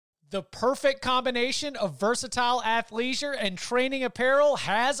The perfect combination of versatile athleisure and training apparel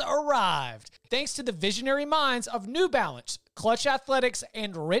has arrived. Thanks to the visionary minds of New Balance, Clutch Athletics,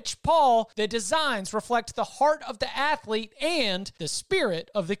 and Rich Paul, the designs reflect the heart of the athlete and the spirit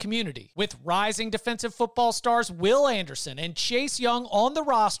of the community. With rising defensive football stars Will Anderson and Chase Young on the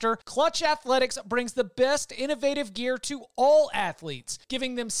roster, Clutch Athletics brings the best innovative gear to all athletes,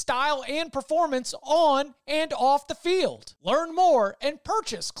 giving them style and performance on and off the field. Learn more and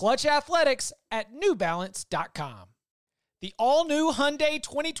purchase Clutch Athletics at newbalance.com. The all-new Hyundai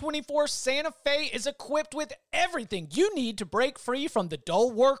 2024 Santa Fe is equipped with everything you need to break free from the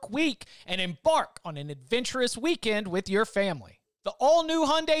dull work week and embark on an adventurous weekend with your family. The all-new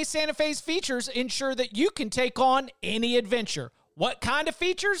Hyundai Santa Fe's features ensure that you can take on any adventure. What kind of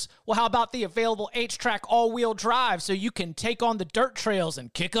features? Well, how about the available H-Track all-wheel drive so you can take on the dirt trails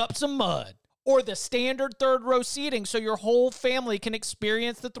and kick up some mud? Or the standard third-row seating so your whole family can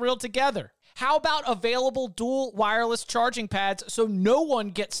experience the thrill together? How about available dual wireless charging pads so no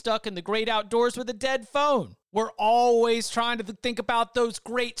one gets stuck in the great outdoors with a dead phone? We're always trying to think about those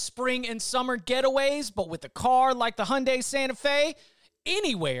great spring and summer getaways, but with a car like the Hyundai Santa Fe,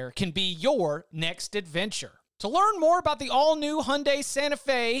 anywhere can be your next adventure. To learn more about the all-new Hyundai Santa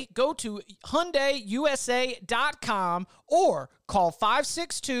Fe, go to HyundaiUSA.com or call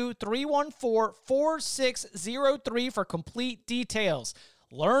 562-314-4603 for complete details.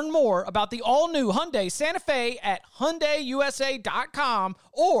 Learn more about the all-new Hyundai Santa Fe at HyundaiUSA.com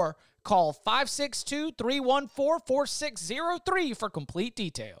or call 562-314-4603 for complete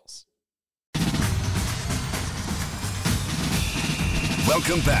details.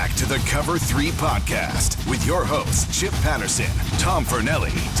 Welcome back to the Cover 3 podcast with your hosts, Chip Patterson, Tom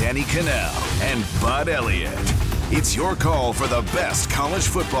Fornelli, Danny Cannell, and Bud Elliott. It's your call for the best college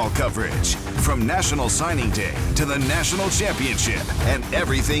football coverage, from National Signing Day to the National Championship and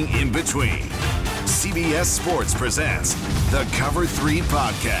everything in between. CBS Sports presents the Cover 3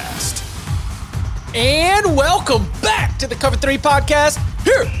 podcast. And welcome back to the Cover 3 podcast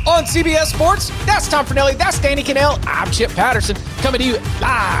here on CBS Sports. That's Tom Fornelli. That's Danny Cannell. I'm Chip Patterson, coming to you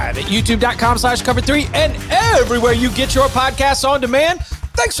live at youtube.com/cover3 and everywhere you get your podcasts on demand.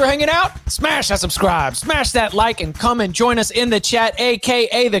 Thanks for hanging out. Smash that subscribe, smash that like, and come and join us in the chat,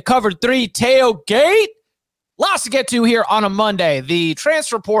 a.k.a. the Cover 3 tailgate. Lots to get to here on a Monday. The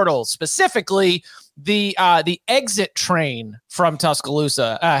transfer portal, specifically the exit train from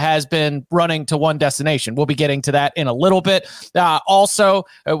Tuscaloosa, has been running to one destination. We'll be getting to that in a little bit. Also,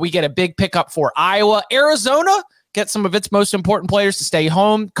 we get a big pickup for Iowa. Arizona get some of its most important players to stay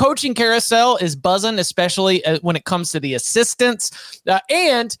home. Coaching carousel is buzzing, especially when it comes to the assistants.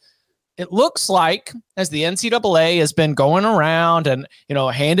 And it looks like, as the NCAA has been going around and,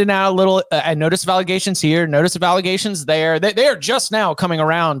 handing out a little notice of allegations here, notice of allegations there, they are just now coming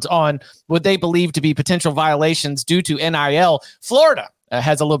around on what they believe to be potential violations due to NIL. Florida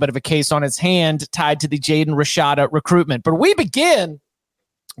has a little bit of a case on its hand tied to the Jaden Rashada recruitment. But we begin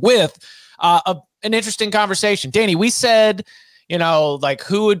with an interesting conversation. Danny, we said,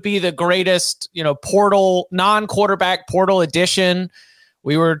 who would be the greatest, portal, non-quarterback portal addition.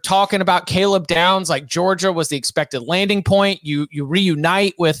 We were talking about Caleb Downs, like Georgia was the expected landing point. You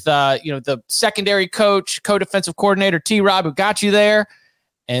reunite with, the secondary coach, co-defensive coordinator, T-Rob, who got you there.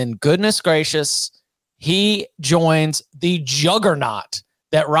 And goodness gracious, he joins the juggernaut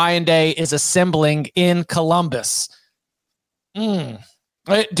that Ryan Day is assembling in Columbus.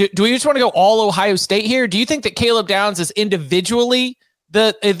 Do we just want to go all Ohio State here? Do you think that Caleb Downs is individually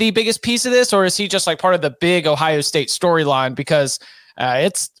the biggest piece of this, or is he just like part of the big Ohio State storyline? Because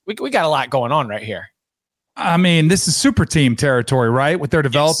we got a lot going on right here. I mean, this is super team territory, right? What they're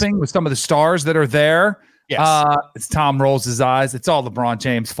developing with some of the stars that are there. Yes. It's Tom rolls his eyes. It's all LeBron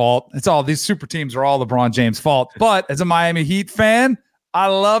James' fault. It's all these super teams are all LeBron James' fault. But as a Miami Heat fan, I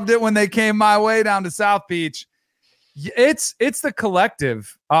loved it when they came my way down to South Beach. It's the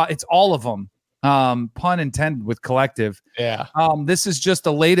collective. It's all of them. Pun intended with collective. Yeah. This is just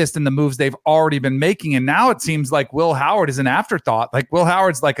the latest in the moves they've already been making. And now it seems like Will Howard is an afterthought. Like Will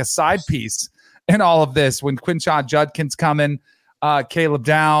Howard's like a side piece in all of this. When Quinshon Judkins coming, Caleb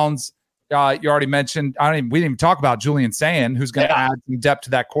Downs, you already mentioned, we didn't even talk about Julian Sayin, who's going to add some depth to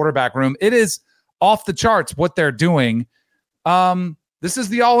that quarterback room. It is off the charts what they're doing. This is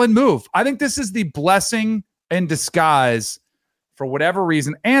the all-in move. I think this is the blessing in disguise for whatever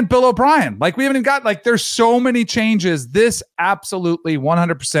reason. And Bill O'Brien, we haven't even got, there's so many changes. This absolutely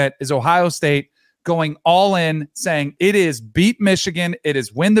 100% is Ohio State going all in, saying it is beat Michigan. It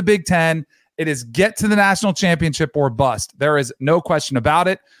is win the Big Ten. It is get to the national championship or bust. There is no question about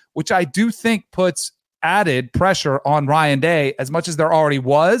it, which I do think puts added pressure on Ryan Day as much as there already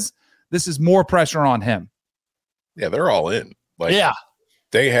was. this is more pressure on him. Yeah, they're all in.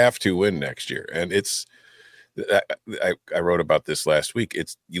 They have to win next year. And it's I wrote about this last week.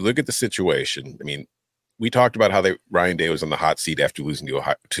 It's you look at the situation. I mean, we talked about how Ryan Day was on the hot seat after losing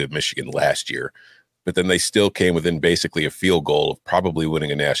to Michigan last year, but then they still came within basically a field goal of probably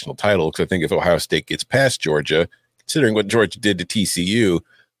winning a national title. Because I think if Ohio State gets past Georgia, considering what Georgia did to TCU,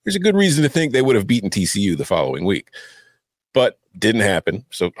 there's a good reason to think they would have beaten TCU the following week. But didn't happen.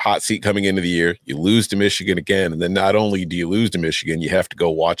 So hot seat coming into the year, you lose to Michigan again. And then not only do you lose to Michigan, you have to go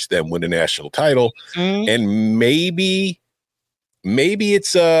watch them win a national title. And maybe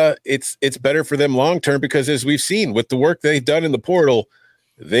it's better for them long-term, because as we've seen with the work they've done in the portal,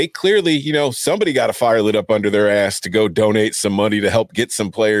 they clearly, somebody got a fire lit up under their ass to go donate some money to help get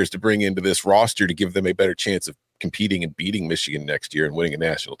some players to bring into this roster to give them a better chance of competing and beating Michigan next year and winning a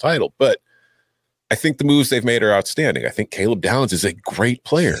national title. But I think the moves they've made are outstanding. I think Caleb Downs is a great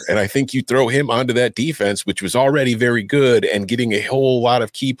player, and I think you throw him onto that defense, which was already very good, and getting a whole lot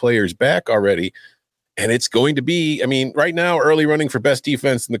of key players back already. And it's going to be, right now, early running for best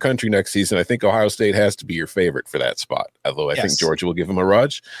defense in the country next season. I think Ohio State has to be your favorite for that spot, although I think Georgia will give them a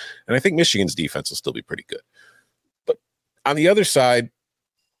rudge, and I think Michigan's defense will still be pretty good. But on the other side,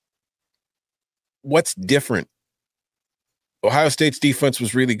 what's different? Ohio State's defense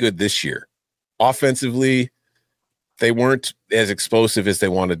was really good this year. Offensively, they weren't as explosive as they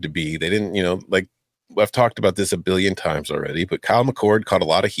wanted to be. They didn't, I've talked about this a billion times already, but Kyle McCord caught a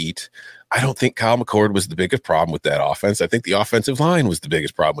lot of heat. I don't think Kyle McCord was the biggest problem with that offense. I think the offensive line was the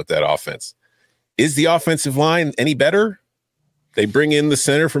biggest problem with that offense. Is the offensive line any better? They bring in the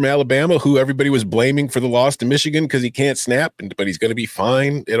center from Alabama, who everybody was blaming for the loss to Michigan because he can't snap, but he's going to be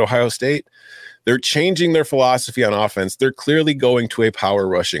fine at Ohio State. They're changing their philosophy on offense. They're clearly going to a power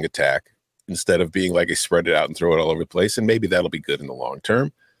rushing attack instead of being like a spread it out and throw it all over the place. And maybe that'll be good in the long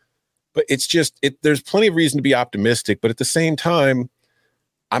term. But it's just, there's plenty of reason to be optimistic. But at the same time,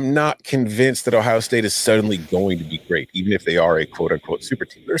 I'm not convinced that Ohio State is suddenly going to be great, even if they are a quote unquote super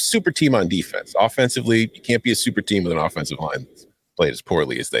team. They're a super team on defense. Offensively, you can't be a super team with an offensive line that's played as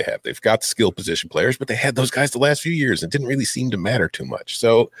poorly as they have. They've got skill position players, but they had those guys the last few years and didn't really seem to matter too much.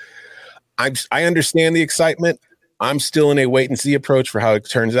 So I understand the excitement. I'm still in a wait and see approach for how it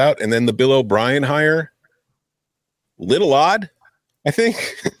turns out. And then the Bill O'Brien hire, little odd, I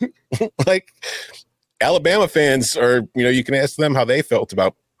think. Like Alabama fans are, you can ask them how they felt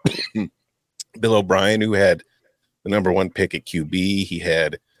about Bill O'Brien, who had the number 1 pick at QB. He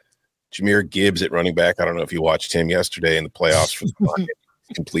had Jahmyr Gibbs at running back. I don't know if you watched him yesterday in the playoffs for the Lions,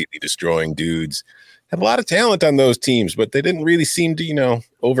 completely destroying dudes. Had a lot of talent on those teams, but they didn't really seem to,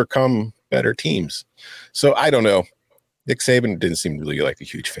 overcome better teams. So I don't know. Nick Saban didn't seem really like a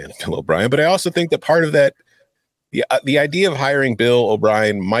huge fan of Bill O'Brien, but I also think that part of that, the idea of hiring Bill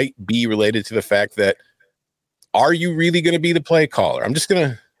O'Brien might be related to the fact that, are you really going to be the play caller? I'm just going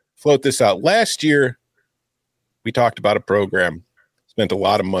to float this out. Last year, we talked about a program, spent a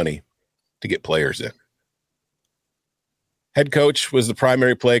lot of money to get players in. Head coach was the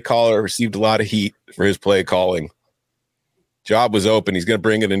primary play caller, received a lot of heat for his play calling. Job was open. He's going to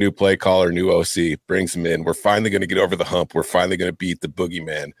bring in a new play caller, new OC, brings him in. We're finally going to get over the hump. We're finally going to beat the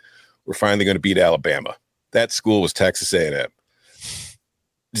boogeyman. We're finally going to beat Alabama. That school was Texas A&M.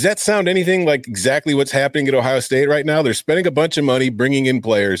 Does that sound anything like exactly what's happening at Ohio State right now? They're spending a bunch of money, bringing in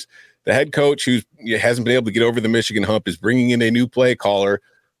players. The head coach, who hasn't been able to get over the Michigan hump, is bringing in a new play caller.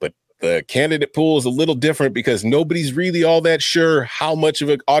 But the candidate pool is a little different because nobody's really all that sure how much of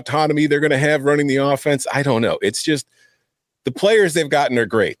an autonomy they're going to have running the offense. I don't know. It's just, the players they've gotten are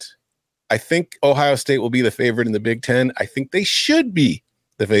great. I think Ohio State will be the favorite in the Big Ten. I think they should be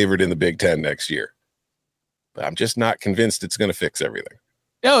the favorite in the Big Ten next year. But I'm just not convinced it's going to fix everything.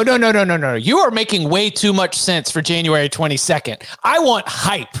 No. You are making way too much sense for January 22nd. I want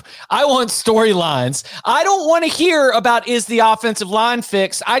hype. I want storylines. I don't want to hear about, is the offensive line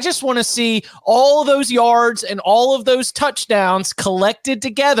fixed? I just want to see all those yards and all of those touchdowns collected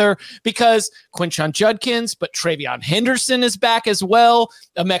together, because Quinshon Judkins, but TreVeyon Henderson is back as well.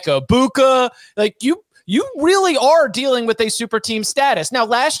 Emeka Egbuka, you really are dealing with a super team status. Now,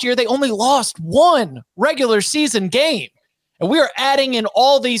 last year, they only lost 1 regular season game. And we are adding in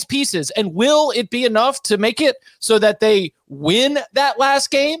all these pieces. And will it be enough to make it so that they win that last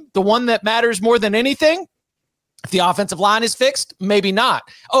game, the one that matters more than anything? If the offensive line is fixed, maybe not.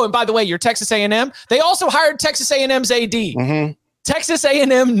 Oh, and by the way, your Texas A&M, they also hired Texas A&M's AD. Mm-hmm. Texas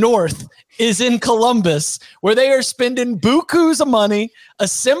A&M North is in Columbus, where they are spending bukus of money,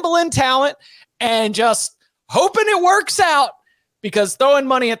 assembling talent, and just hoping it works out. because throwing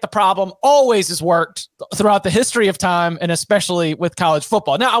money at the problem always has worked throughout the history of time, and especially with college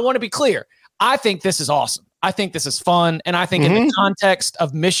football. Now, I want to be clear. I think this is awesome. I think this is fun. And I think in the context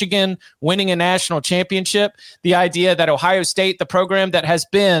of Michigan winning a national championship, the idea that Ohio State, the program that has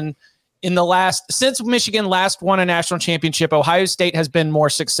been since Michigan last won a national championship, Ohio State has been more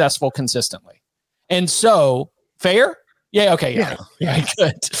successful consistently. And so, fair? Yeah, okay. Yeah.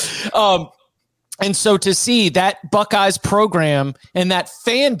 Good. And so to see that Buckeyes program and that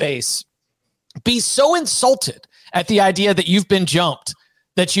fan base be so insulted at the idea that you've been jumped,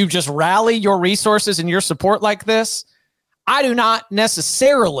 that you just rally your resources and your support like this, I do not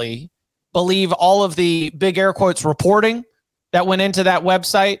necessarily believe all of the big air quotes reporting that went into that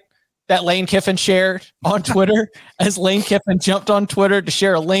website that Lane Kiffin shared on Twitter, as Lane Kiffin jumped on Twitter to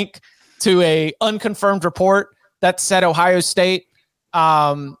share a link to a unconfirmed report that said Ohio State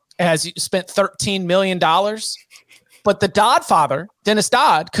has spent $13 million. But the Dodd father, Dennis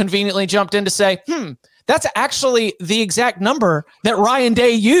Dodd, conveniently jumped in to say, that's actually the exact number that Ryan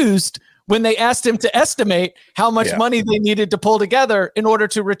Day used when they asked him to estimate how much money they needed to pull together in order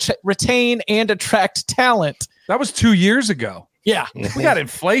to retain and attract talent. That was 2 years ago. Yeah. We got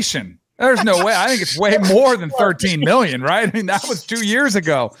inflation. There's no way. I think it's way more than 13 million, right? I mean, that was 2 years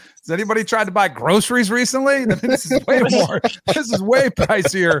ago. Has anybody tried to buy groceries recently? I mean, this is way more. This is way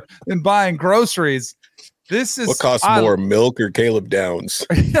pricier than buying groceries. This is what costs more, milk or Caleb Downs?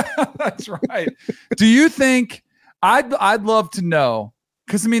 Yeah, that's right. Do you think I'd love to know,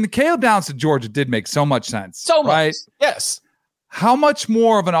 because I mean the Caleb Downs to Georgia did make so much sense. So much. Right? Yes. How much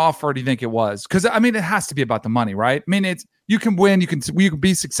more of an offer do you think it was? Because I mean, it has to be about the money, right? I mean, you can win, you can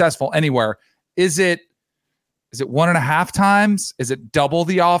be successful anywhere. Is it 1.5 times? Is it double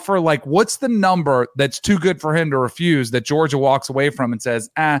the offer? Like, what's the number that's too good for him to refuse that Georgia walks away from and says,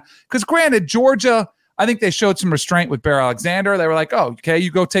 because granted, Georgia, I think they showed some restraint with Bear Alexander. They were like, oh, okay, you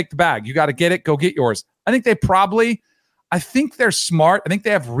go take the bag. You got to get it. Go get yours. I think they're smart. I think they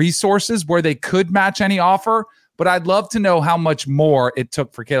have resources where they could match any offer, but I'd love to know how much more it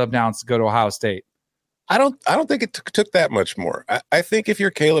took for Caleb Downs to go to Ohio State. I don't think it took that much more. I think if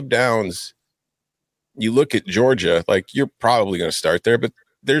you're Caleb Downs, you look at Georgia, like you're probably going to start there, but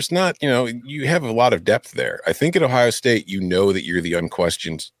there's not, you have a lot of depth there. I think at Ohio State, that you're the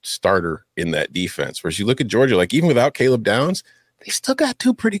unquestioned starter in that defense. Whereas you look at Georgia, like even without Caleb Downs, they still got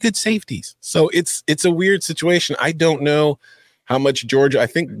 2 pretty good safeties. So it's a weird situation. I don't know how much Georgia, I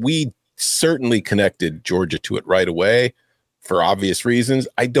think we certainly connected Georgia to it right away for obvious reasons.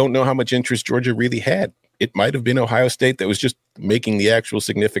 I don't know how much interest Georgia really had. It might have been Ohio State that was just making the actual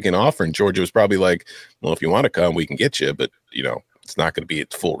significant offer. And Georgia was probably like, well, if you want to come, we can get you, but it's not going to be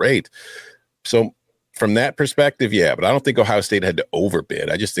at full rate. So from that perspective, yeah, but I don't think Ohio State had to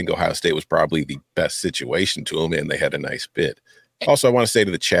overbid. I just think Ohio State was probably the best situation to them, and they had a nice bid. Also, I want to say to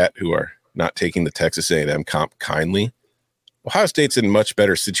the chat who are not taking the Texas A&M comp kindly, Ohio State's in a much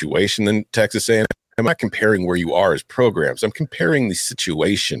better situation than Texas A&M. I'm not comparing where you are as programs. I'm comparing the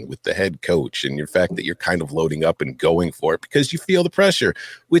situation with the head coach and your fact that you're kind of loading up and going for it because you feel the pressure,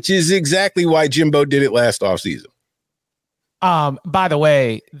 which is exactly why Jimbo did it last offseason. By the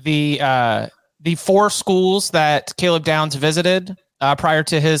way, the 4 schools that Caleb Downs visited prior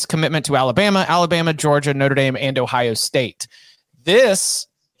to his commitment to Alabama, Georgia, Notre Dame, and Ohio State. This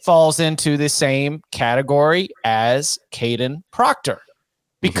falls into the same category as Caden Proctor,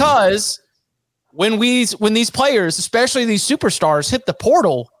 because when these players, especially these superstars, hit the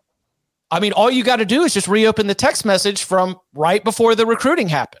portal, I mean, all you got to do is just reopen the text message from right before the recruiting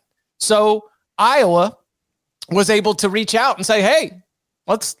happened. So Iowa was able to reach out and say, hey,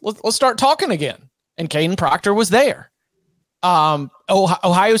 let's start talking again. And Caden Proctor was there.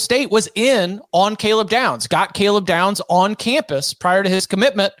 Ohio State was in on Caleb Downs, got Caleb Downs on campus prior to his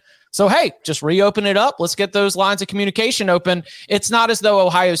commitment. So, hey, just reopen it up. Let's get those lines of communication open. It's not as though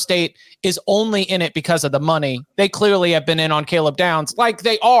Ohio State is only in it because of the money. They clearly have been in on Caleb Downs like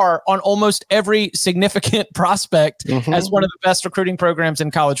they are on almost every significant prospect as one of the best recruiting programs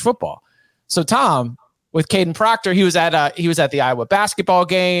in college football. So, Tom, with Caden Proctor, he was at the Iowa basketball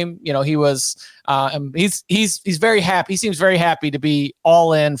game. He was he's very happy. He seems very happy to be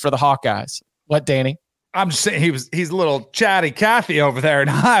all in for the Hawkeyes. What, Danny? I'm just saying he's a little chatty Cathy over there in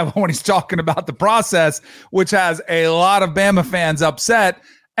Iowa when he's talking about the process, which has a lot of Bama fans upset,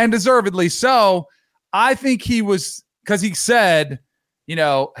 and deservedly so. I think he was, because he said,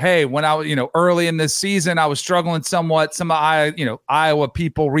 hey, when I was, early in this season, I was struggling somewhat. Some of Iowa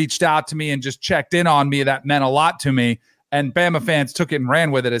people reached out to me and just checked in on me. That meant a lot to me. And Bama fans took it and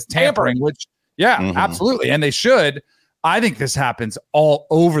ran with it as tampering, which, absolutely. And they should. I think this happens all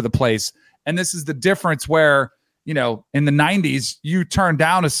over the place. And this is the difference where in the 90s, you turned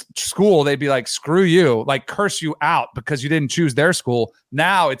down a school, they'd be like, screw you, like curse you out because you didn't choose their school.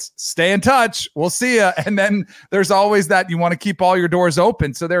 Now it's stay in touch. We'll see you. And then there's always that you want to keep all your doors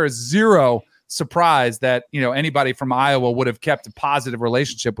open. So there is zero surprise that, anybody from Iowa would have kept a positive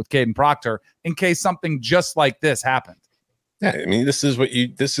relationship with Kadyn Proctor in case something just like this happened. Yeah. I mean, this is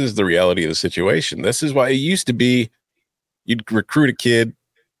the reality of the situation. This is why it used to be you'd recruit a kid,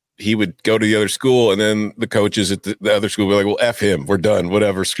 he would go to the other school, and then the coaches at the other school were like, well, F him. We're done.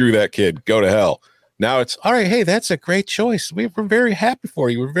 Whatever. Screw that kid. Go to hell. Now it's, all right, hey, that's a great choice. We're very happy for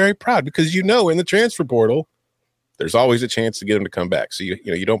you. We're very proud because, in the transfer portal, there's always a chance to get him to come back. So,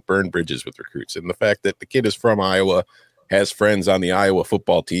 you don't burn bridges with recruits. And the fact that the kid is from Iowa, has friends on the Iowa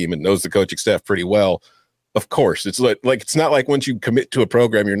football team, and knows the coaching staff pretty well, of course. It's like it's not like once you commit to a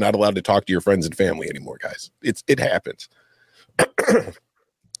program, you're not allowed to talk to your friends and family anymore, guys. It happens.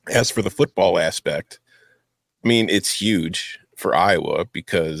 As for the football aspect, I mean, it's huge for Iowa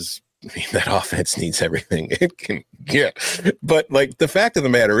because that offense needs everything it can get. But the fact of the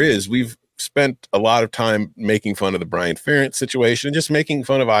matter is, we've spent a lot of time making fun of the Brian Ferentz situation and just making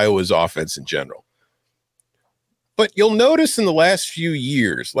fun of Iowa's offense in general. But you'll notice in the last few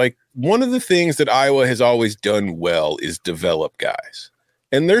years, one of the things that Iowa has always done well is develop guys.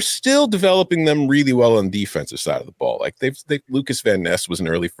 And they're still developing them really well on the defensive side of the ball. Lucas Van Ness was an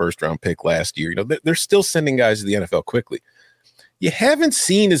early first-round pick last year. They're still sending guys to the NFL quickly. You haven't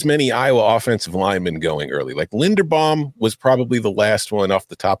seen as many Iowa offensive linemen going early. Linderbaum was probably the last one off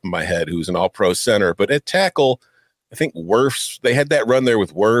the top of my head who's an all-pro center. But at tackle, I think Wirfs, they had that run there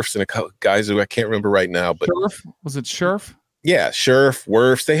with Wirfs and a couple guys who I can't remember right now. But Scherf? Was it Scherf? Yeah, Scherf,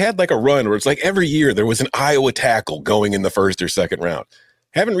 Wirfs. They had a run where it's every year there was an Iowa tackle going in the first or second round.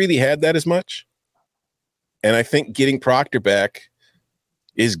 Haven't really had that as much. And I think getting Proctor back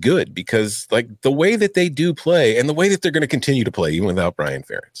is good because the way that they do play and the way that they're going to continue to play even without Brian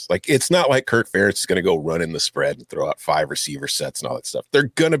Ferentz, it's not like Kirk Ferentz is going to go run in the spread and throw out 5 receiver sets and all that stuff.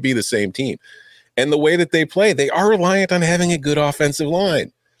 They're going to be the same team. And the way that they play, they are reliant on having a good offensive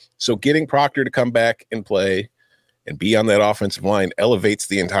line. So getting Proctor to come back and play and be on that offensive line elevates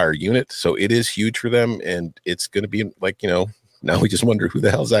the entire unit. So it is huge for them. And it's going to be now we just wonder who the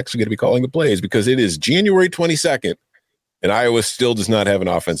hell is actually going to be calling the plays because it is January 22nd and Iowa still does not have an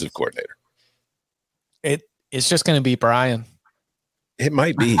offensive coordinator. It's just going to be Brian. It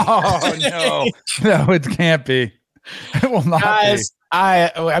might be. Oh, no. No, it can't be. It will not Guys, be.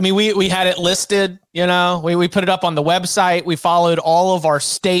 I mean, we had it listed, we put it up on the website. We followed all of our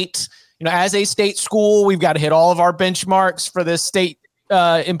state, as a state school, we've got to hit all of our benchmarks for this state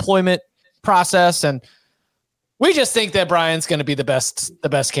employment process. And we just think that Brian's going to be the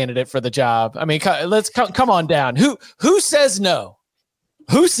best candidate for the job. I mean, let's come on down. Who says no?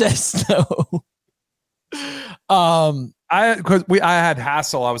 Who says no? I had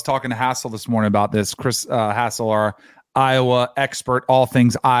Hassel. I was talking to Hassel this morning about this. Chris Hassel, our Iowa expert, all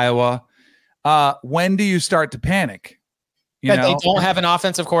things Iowa. When do you start to panic? They don't have an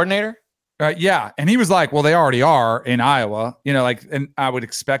offensive coordinator? Yeah. And he was like, well, they already are in Iowa, and I would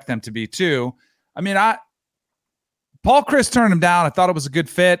expect them to be too. I mean, Paul Chryst turned him down. I thought it was a good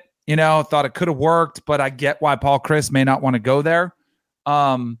fit, thought it could have worked, but I get why Paul Chryst may not want to go there.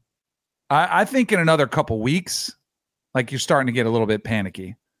 I think in another couple weeks, you're starting to get a little bit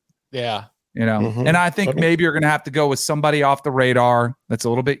panicky. Yeah. And I think maybe you're going to have to go with somebody off the radar. That's a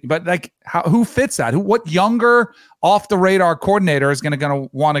little bit, but who fits that? What younger off the radar coordinator is going to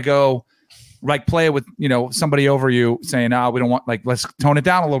want to go play with, somebody over you saying, we don't want, let's tone it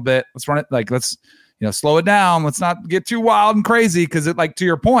down a little bit. Let's run it. Let's, slow it down. Let's not get too wild and crazy. Cause to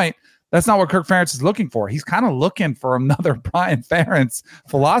your point, that's not what Kirk Ferentz is looking for. He's kind of looking for another Brian Ferentz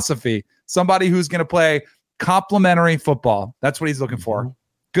philosophy, somebody who's going to play complementary football. That's what he's looking for.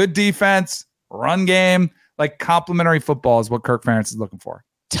 Good defense, run game, complementary football is what Kirk Ferentz is looking for.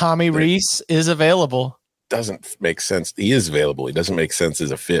 Tommy Rees is available. Doesn't make sense. He is available. He doesn't make sense as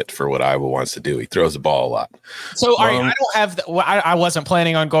a fit for what Iowa wants to do. He throws the ball a lot. So I don't have. I wasn't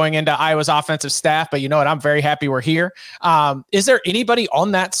planning on going into Iowa's offensive staff, but you know what? I'm very happy we're here. Is there anybody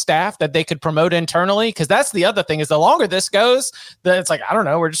on that staff that they could promote internally? Because that's the other thing is the longer this goes, that it's I don't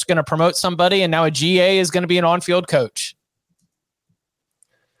know. We're just going to promote somebody, and now a GA is going to be an on-field coach.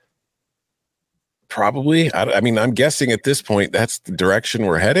 Probably. I mean, I'm guessing at this point that's the direction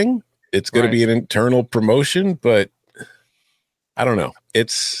we're heading. It's going to be an internal promotion, but I don't know.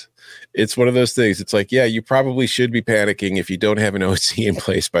 It's one of those things. It's you probably should be panicking if you don't have an OC in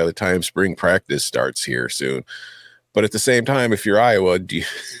place by the time spring practice starts here soon. But at the same time, if you're Iowa, do you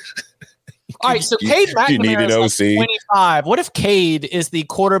all right, so Cade McNamara is 25. What if Cade is the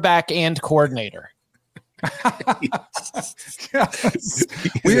quarterback and coordinator? Yes.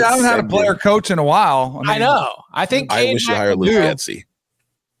 We haven't had a player coach in a while. I know. I think I wish you hired Luke Getsy.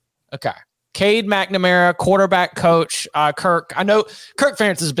 Okay. Cade McNamara, quarterback coach, Kirk. I know Kirk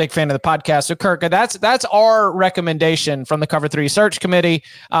Ferentz is a big fan of the podcast. So Kirk, that's our recommendation from the Cover 3 search committee,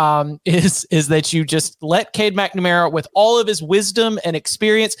 is that you just let Cade McNamara, with all of his wisdom and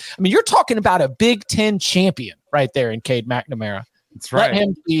experience. I mean, you're talking about a Big Ten champion right there in Cade McNamara. That's right.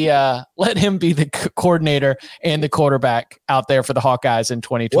 Let him be the coordinator and the quarterback out there for the Hawkeyes in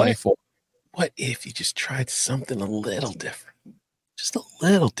 2024. What if you just tried something a little different? Just a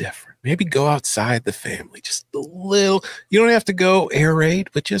little different. Maybe go outside the family. Just a little. You don't have to go air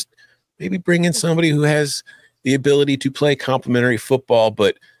raid, but just maybe bring in somebody who has the ability to play complementary football,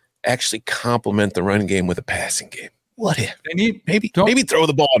 but actually complement the run game with a passing game. What if? Maybe throw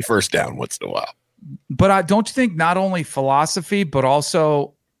the ball on first down once in a while. But don't you think not only philosophy, but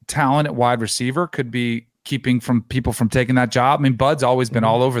also talent at wide receiver could be keeping people from taking that job? I mean, Bud's always been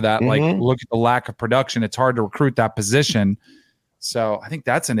all over that. Like, look at the lack of production. It's hard to recruit that position. So I think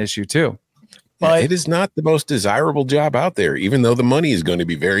that's an issue too. But it is not the most desirable job out there, even though the money is going to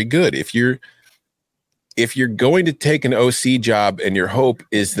be very good. If you're going to take an OC job and your hope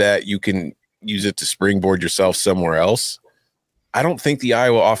is that you can use it to springboard yourself somewhere else, I don't think the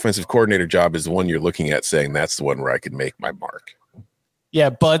Iowa offensive coordinator job is the one you're looking at saying that's the one where I could make my mark.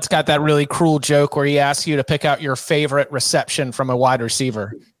 Yeah, Bud's got that really cruel joke where he asks you to pick out your favorite reception from a wide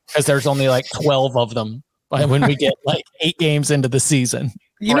receiver because there's only like 12 of them when we get like 8 games into the season.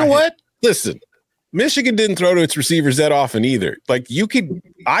 You know what? Listen, Michigan didn't throw to its receivers that often either. Like,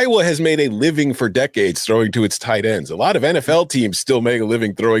 Iowa has made a living for decades throwing to its tight ends. A lot of NFL teams still make a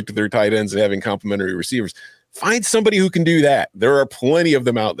living throwing to their tight ends and having complementary receivers. Find somebody who can do that. There are plenty of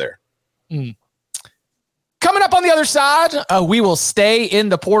them out there. Coming up on the other side, we will stay in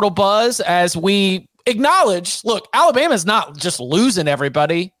the portal buzz as we acknowledge, look, Alabama's not just losing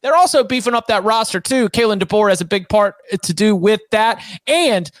everybody. They're also beefing up that roster too. Kalen DeBoer has a big part to do with that.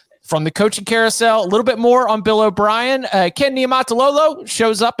 And from the coaching carousel, a little bit more on Bill O'Brien. Ken Niumatalolo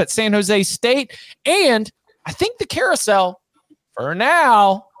shows up at San Jose State. And I think the carousel, for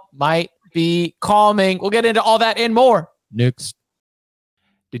now, might be calming. We'll get into all that and more next.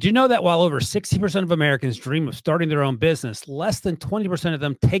 Did you know that while over 60% of Americans dream of starting their own business, less than 20% of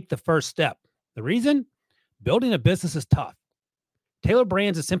them take the first step? The reason? Building a business is tough. Taylor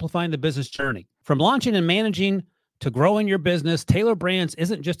Brands is simplifying the business journey. From launching and managing to growing your business, Taylor Brands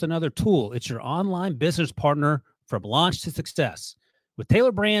isn't just another tool. It's your online business partner from launch to success. With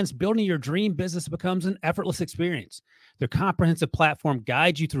Taylor Brands, building your dream business becomes an effortless experience. Their comprehensive platform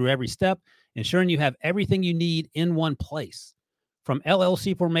guides you through every step, ensuring you have everything you need in one place. From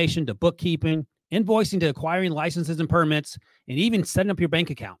LLC formation to bookkeeping, invoicing to acquiring licenses and permits, and even setting up your bank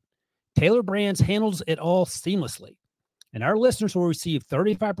account, Taylor Brands handles it all seamlessly. And our listeners will receive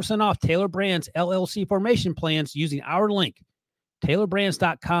 35% off Taylor Brands LLC formation plans using our link,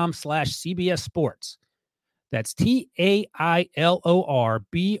 taylorbrands.com/CBS Sports. That's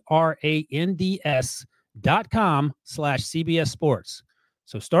TAILORBRANDS.com/CBS Sports.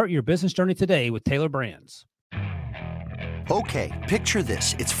 So start your business journey today with Taylor Brands. Okay, picture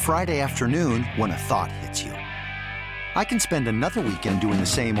this. It's Friday afternoon when a thought hits you. I can spend another weekend doing the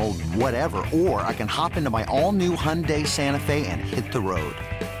same old whatever, or I can hop into my all-new Hyundai Santa Fe and hit the road.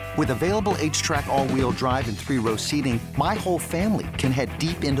 With available H-Track all-wheel drive and 3-row seating, my whole family can head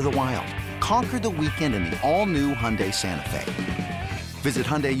deep into the wild. Conquer the weekend in the all-new Hyundai Santa Fe. Visit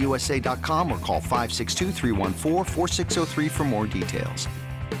HyundaiUSA.com or call 562-314-4603 for more details.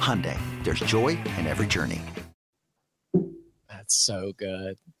 Hyundai, there's joy in every journey. That's so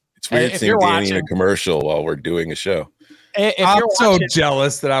good. It's weird seeing Danny in a commercial while we're doing a show. I'm so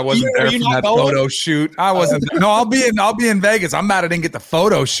jealous that I wasn't there for that photo shoot. I wasn't. No, I'll be in Vegas. I'm mad I didn't get the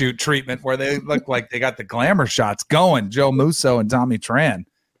photo shoot treatment where they look like they got the glamour shots going. Joe Musso and Tommy Tran.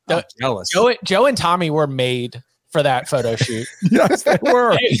 I'm jealous. Joe and Tommy were made for that photo shoot. Yes, they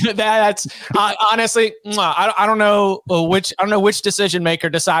were. That's honestly, I don't know which decision maker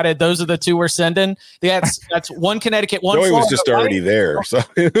decided those are the two we're sending. That's one Connecticut, one. Joey Florida, was just already there, so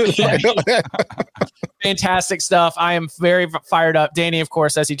fantastic stuff. I am very fired up. Danny, of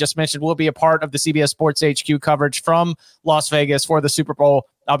course, as he just mentioned, will be a part of the CBS Sports HQ coverage from Las Vegas for the Super Bowl.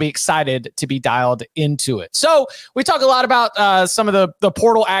 I'll be excited to be dialed into it. So we talk a lot about some of the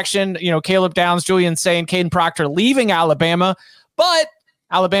portal action, Caleb Downs, Julian Say, and Caden Proctor leaving Alabama, but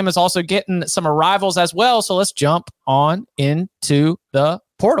Alabama's also getting some arrivals as well. So let's jump on into the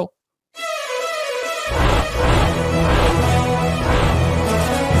portal.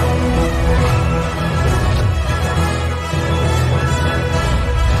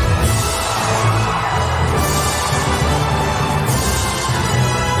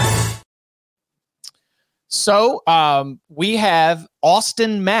 So we have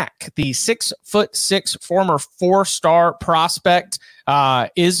Austin Mack, the 6'6" former 4-star prospect,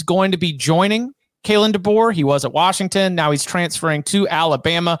 is going to be joining Kalen DeBoer. He was at Washington. Now he's transferring to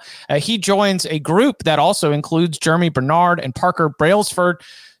Alabama. He joins a group that also includes Jeremy Bernard and Parker Brailsford.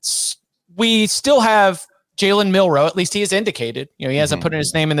 We still have Jalen Milroe. At least he has indicated, he hasn't put in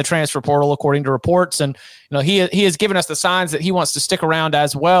his name in the transfer portal according to reports. And, he has given us the signs that he wants to stick around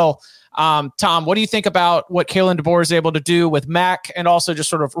as well. Tom, what do you think about what Kalen DeBoer is able to do with Mack and also just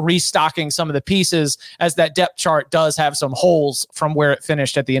sort of restocking some of the pieces as that depth chart does have some holes from where it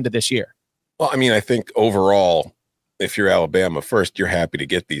finished at the end of this year? Well, I mean, I think overall, if you're Alabama, first, you're happy to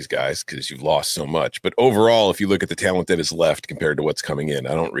get these guys because you've lost so much. But overall, if you look at the talent that is left compared to what's coming in,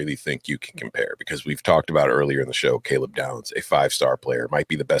 I don't really think you can compare because we've talked about earlier in the show, Caleb Downs, a 5-star player, might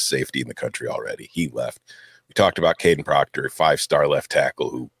be the best safety in the country already. He left. We talked about Caden Proctor, a 5-star left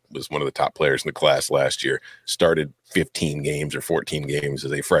tackle who was one of the top players in the class last year, started 15 games or 14 games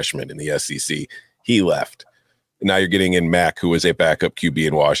as a freshman in the SEC. He left. Now you're getting in Mack, who was a backup QB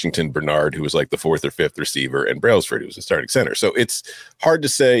in Washington, Bernard, who was like the 4th or 5th receiver, and Brailsford, who was a starting center. So it's hard to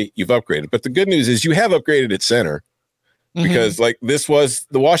say you've upgraded. But the good news is you have upgraded at center because this was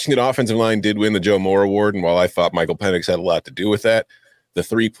the Washington offensive line did win the Joe Moore Award. And while I thought Michael Penix had a lot to do with that, the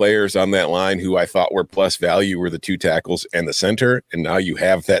 3 players on that line who I thought were plus value were the 2 tackles and the center. And now you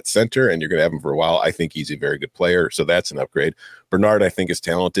have that center and you're going to have him for a while. I think he's a very good player. So that's an upgrade. Bernard, I think, is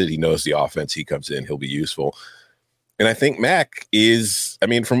talented. He knows the offense. He comes in, he'll be useful. And I think Mack is,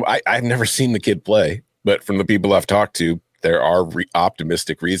 I've never seen the kid play, but from the people I've talked to, there are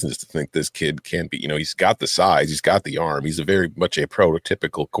optimistic reasons to think this kid can be, he's got the size, he's got the arm. He's a very much a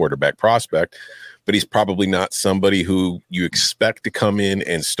prototypical quarterback prospect, but he's probably not somebody who you expect to come in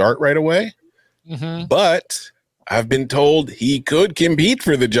and start right away. But I've been told he could compete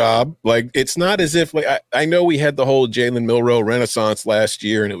for the job. It's not as if I know we had the whole Jalen Milroe renaissance last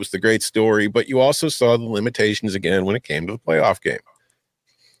year and it was the great story, but you also saw the limitations again when it came to the playoff game.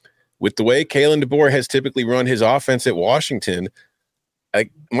 With the way Kalen DeBoer has typically run his offense at Washington,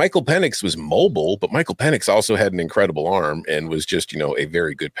 Michael Penix was mobile, but Michael Penix also had an incredible arm and was just, a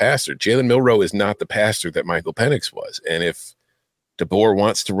very good passer. Jalen Milroe is not the passer that Michael Penix was. And if DeBoer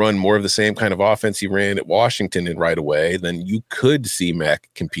wants to run more of the same kind of offense he ran at Washington and right away, then you could see Mack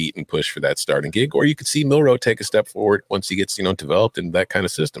compete and push for that starting gig, or you could see Milroe take a step forward once he gets, developed in that kind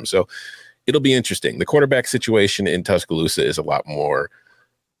of system. So it'll be interesting. The quarterback situation in Tuscaloosa is a lot more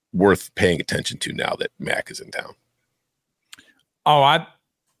worth paying attention to now that Mack is in town. Oh, I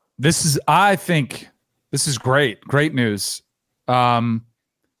think this is great news. Somebody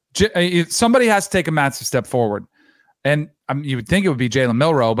has to take a massive step forward. And you would think it would be Jalen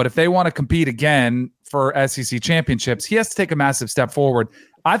Milroe, but if they want to compete again for SEC championships, he has to take a massive step forward.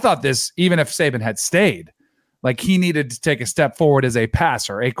 I thought this, even if Saban had stayed, he needed to take a step forward as a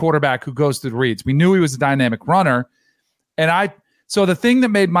passer, a quarterback who goes through the reads. We knew he was a dynamic runner. So the thing that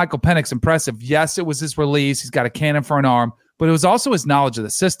made Michael Penix impressive, yes, it was his release. He's got a cannon for an arm, but it was also his knowledge of the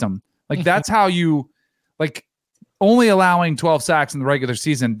system. That's how you, only allowing 12 sacks in the regular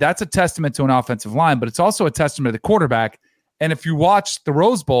season, that's a testament to an offensive line, but it's also a testament to the quarterback. And if you watch the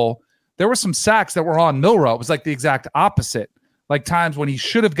Rose Bowl, there were some sacks that were on Milroe. It was the exact opposite. Times when he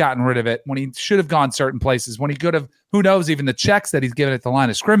should have gotten rid of it, when he should have gone certain places, when he could have, who knows, even the checks that he's given at the line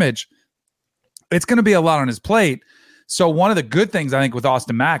of scrimmage. It's going to be a lot on his plate. So one of the good things, I think, with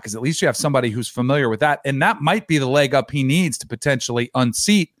Austin Mack is at least you have somebody who's familiar with that. And that might be the leg up he needs to potentially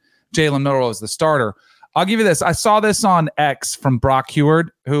unseat Jalen Milroe as the starter. I'll give you this. I saw this on X from Brock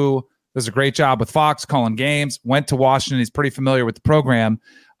Heward, who does a great job with Fox calling games, went to Washington. He's pretty familiar with the program.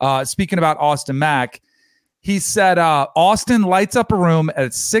 Speaking about Austin Mack, he said, Austin lights up a room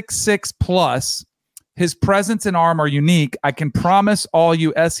at 6'6 plus. His presence and arm are unique. I can promise all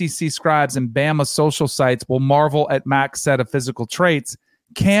you SEC scribes and Bama social sites will marvel at Mack's set of physical traits.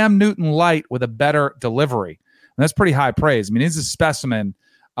 Cam Newton light with a better delivery. And that's pretty high praise. He's a specimen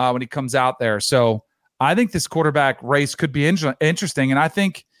when he comes out there. So I think this quarterback race could be interesting. And I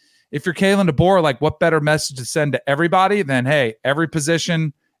think if you're Kalen DeBoer, what better message to send to everybody than, hey, every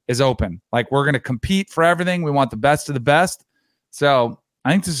position is open. We're going to compete for everything. We want the best of the best. So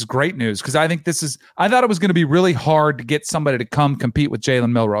I think this is great news because I thought it was going to be really hard to get somebody to come compete with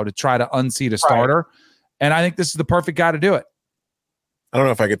Jalen Milroe to try to unseat a starter. Right. And I think this is the perfect guy to do it. I don't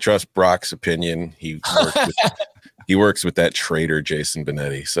know if I could trust Brock's opinion. He works with that traitor, Jason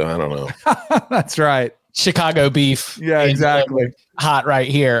Benetti. So I don't know. That's right. Chicago beef. Yeah, exactly. Hot right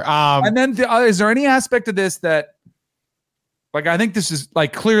here. And then is there any aspect of this that, I think this is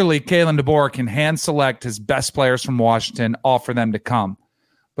clearly Kalen DeBoer can hand select his best players from Washington, offer them to come.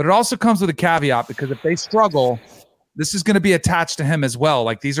 But it also comes with a caveat, because if they struggle, this is going to be attached to him as well.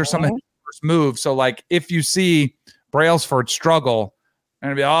 Like, these are some of his first moves. So, like, if you see Brailsford struggle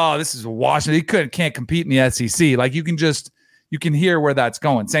and be, oh, this is Washington, he can't compete in the SEC. Like, you can hear where that's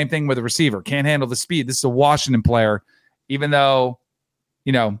going. Same thing with a receiver. Can't handle the speed. This is a Washington player, even though,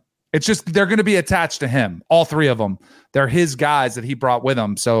 it's just they're going to be attached to him. All three of them. They're his guys that he brought with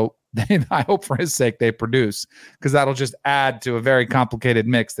him. So I hope for his sake they produce, because that'll just add to a very complicated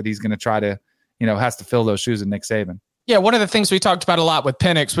mix that he's going to try to, has to fill those shoes in Nick Saban. Yeah, one of the things we talked about a lot with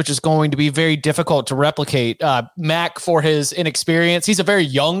Penix, which is going to be very difficult to replicate. Mac, for his inexperience, he's a very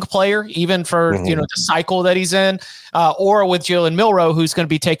young player, even for the cycle that he's in. Or with Jalen Milroe, who's going to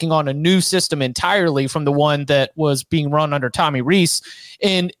be taking on a new system entirely from the one that was being run under Tommy Rees.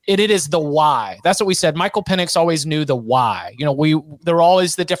 And it is the why. That's what we said. Michael Penix always knew the why. There were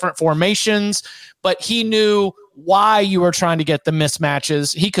always the different formations, but he knew why you were trying to get the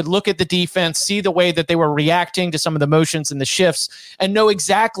mismatches. He could look at the defense, see the way that they were reacting to some of the motions and the shifts, and know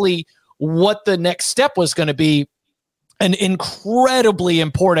exactly what the next step was going to be. An incredibly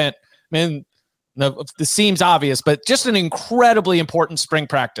important, this seems obvious, but just an incredibly important spring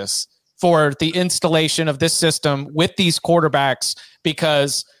practice for the installation of this system with these quarterbacks,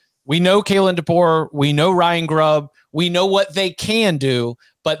 because we know Kalen DeBoer, we know Ryan Grubb, we know what they can do.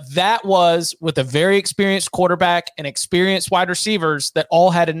 But that was with a very experienced quarterback and experienced wide receivers that all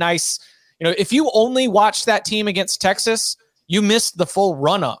had a nice, if you only watched that team against Texas, you missed the full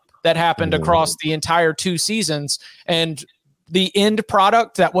run-up that happened across the entire 2 seasons. And the end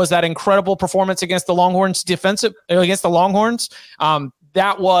product, that was that incredible performance against the Longhorns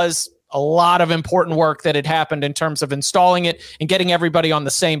that was a lot of important work that had happened in terms of installing it and getting everybody on the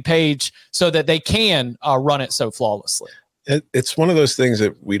same page so that they can run it so flawlessly. It's one of those things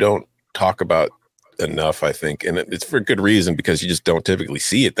that we don't talk about enough, I think, and it's for good reason, because you just don't typically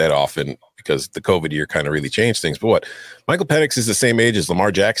see it that often, because the COVID year kind of really changed things. But Michael Penix is the same age as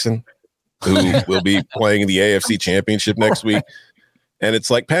Lamar Jackson, who will be playing in the AFC Championship next week. And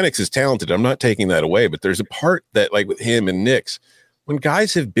it's like, Penix is talented. I'm not taking that away, but there's a part that, like with him and Nix, when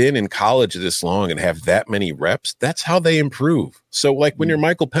guys have been in college this long and have that many reps, that's how they improve. So, like, when you're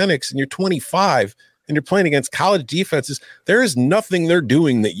Michael Penix and you're 25 and you're playing against college defenses, there is nothing they're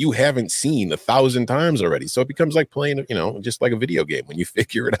doing that you haven't seen 1,000 times already. So it becomes like playing, just like a video game when you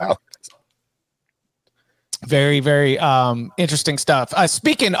figure it out. Very, very interesting stuff.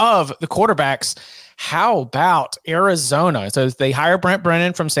 Speaking of the quarterbacks, how about Arizona? So they hire Brent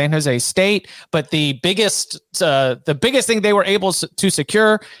Brennan from San Jose State, but the biggest thing they were able to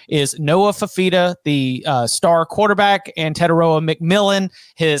secure is Noah Fafita, the star quarterback, and Teteroa McMillan,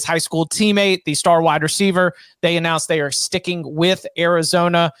 his high school teammate, the star wide receiver. They announced they are sticking with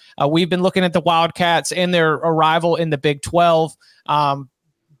Arizona. We've been looking at the Wildcats and their arrival in the Big 12.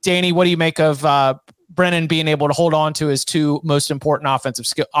 Danny, what do you make of Brennan being able to hold on to his 2 most important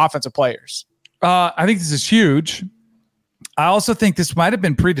offensive players? I think this is huge. I also think this might have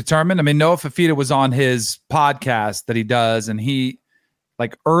been predetermined. I mean, Noah Fafita was on his podcast that he does, and he,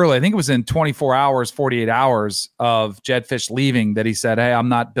 like, early, I think it was in 24 hours, 48 hours of Jedd Fisch leaving, that he said, hey, I'm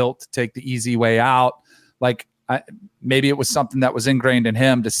not built to take the easy way out. Like, maybe it was something that was ingrained in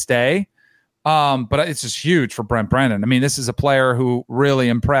him to stay. But it's just huge for Brent Brennan. I mean, this is a player who really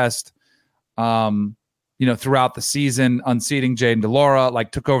impressed, throughout the season, unseating Jayden de Laura,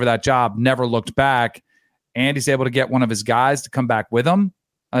 like, took over that job, never looked back, and he's able to get one of his guys to come back with him.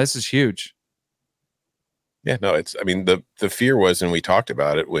 This is huge. Yeah, no, the fear was, and we talked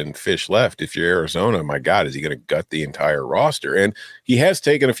about it when Fisch left, if you're Arizona, my God, is he going to gut the entire roster? And he has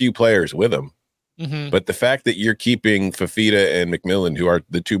taken a few players with him. Mm-hmm. But the fact that you're keeping Fafita and McMillan, who are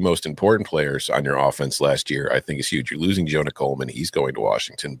the 2 most important players on your offense last year, I think is huge. You're losing Jonah Coleman. He's going to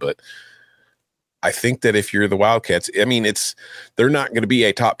Washington, but I think that if you're the Wildcats, they're not going to be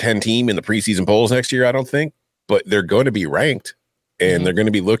a top 10 team in the preseason polls next year, I don't think, but they're going to be ranked, and they're going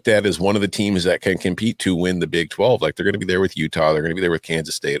to be looked at as one of the teams that can compete to win the Big 12. Like, they're going to be there with Utah. They're going to be there with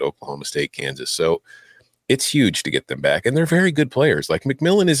Kansas State, Oklahoma State, Kansas. So it's huge to get them back, and they're very good players. Like,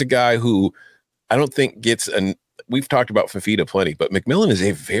 McMillan is a guy who I don't think we've talked about Fafita plenty, but McMillan is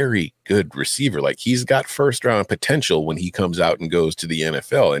a very good receiver. Like, he's got first round potential when he comes out and goes to the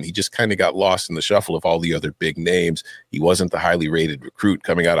NFL, and he just kind of got lost in the shuffle of all the other big names. He wasn't the highly rated recruit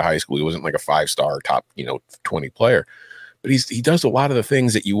coming out of high school. He wasn't like a 5-star top, 20 player, but he does a lot of the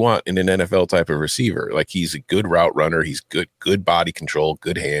things that you want in an NFL type of receiver. Like, he's a good route runner. He's good body control,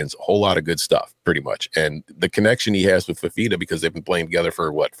 good hands, a whole lot of good stuff, pretty much. And the connection he has with Fafita, because they've been playing together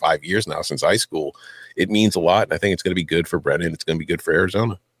for 5 years now, since high school, it means a lot. And I think it's going to be good for Brennan. It's going to be good for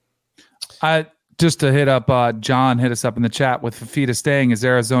Arizona. Just to hit up, John hit us up in the chat with Fafita staying. Is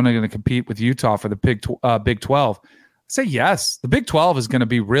Arizona going to compete with Utah for the Big 12? I say yes. The Big 12 is going to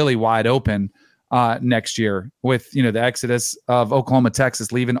be really wide open next year with, the exodus of Oklahoma,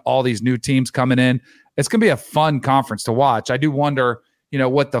 Texas, leaving all these new teams coming in. It's going to be a fun conference to watch. I do wonder,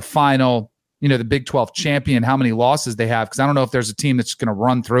 what the final, the Big 12 champion, how many losses they have, because I don't know if there's a team that's going to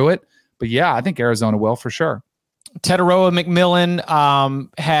run through it. But yeah, I think Arizona will for sure. Tetaroa McMillan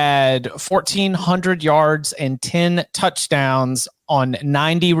had 1,400 yards and 10 touchdowns on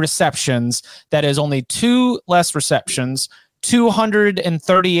 90 receptions. That is only 2 less receptions,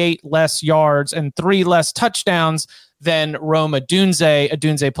 238 less yards, and 3 less touchdowns than Rome Odunze.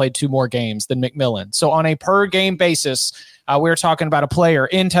 Odunze played 2 more games than McMillan. So on a per-game basis, we're talking about a player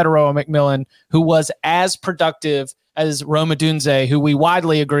in Tetaroa McMillan who was as productive as Rome Odunze, who we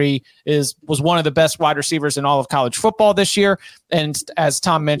widely agree was one of the best wide receivers in all of college football this year. And as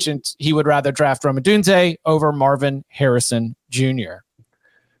Tom mentioned, he would rather draft Rome Odunze over Marvin Harrison Jr.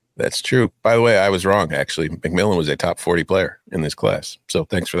 That's true. By the way, I was wrong, actually. McMillan was a top 40 player in this class. So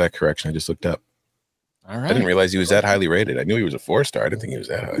thanks for that correction. I just looked up. All right. I didn't realize he was that highly rated. I knew he was a 4-star. I didn't think he was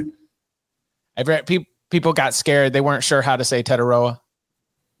that high. I've read people got scared. They weren't sure how to say Tetaroa.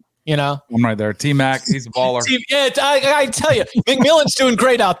 I'm right there. T-Mac, he's a baller. I tell you, McMillan's doing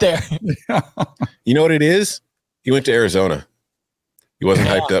great out there. You know what it is? He went to Arizona. He wasn't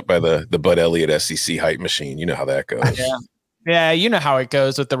hyped up by the Bud Elliott SEC hype machine. You know how that goes. Yeah, you know how it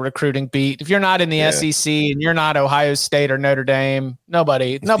goes with the recruiting beat. If you're not in the SEC and you're not Ohio State or Notre Dame,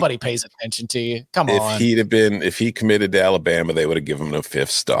 nobody pays attention to you. Come on. If he committed to Alabama, they would have given him a 5th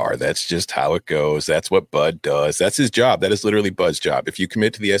star. That's just how it goes. That's what Bud does. That's his job. That is literally Bud's job. If you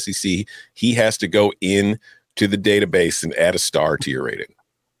commit to the SEC, he has to go in to the database and add a star to your rating.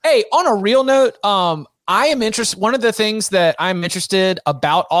 Hey, on a real note, I am interested. One of the things that I'm interested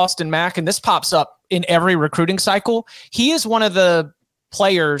about Austin Mack, and this pops up in every recruiting cycle, he is one of the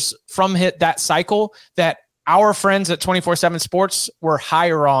players from that cycle that our friends at 24/7 Sports were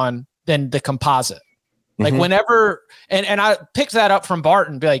higher on than the composite. Like whenever, and I picked that up from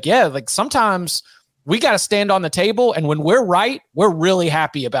Barton, be like, yeah, like sometimes we got to stand on the table, and when we're right, we're really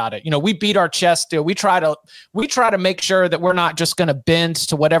happy about it. We beat our chest. We try to make sure that we're not just going to bend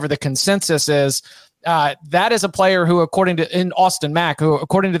to whatever the consensus is. That is a player who, according to Austin Mack, who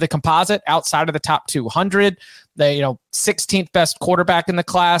according to the composite, outside of the top 200, the 16th best quarterback in the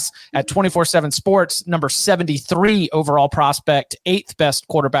class at 24/7 Sports, number 73 overall prospect, 8th best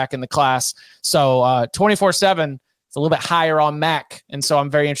quarterback in the class. So 24/7 is a little bit higher on Mack, and so I'm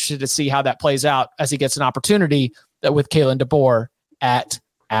very interested to see how that plays out as he gets an opportunity with Kalen DeBoer at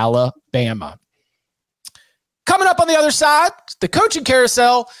Alabama. Coming up on the other side, the coaching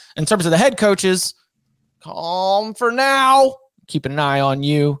carousel in terms of the head coaches. Calm for now. Keeping an eye on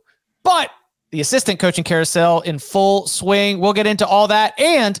you. But the assistant coaching carousel in full swing. We'll get into all that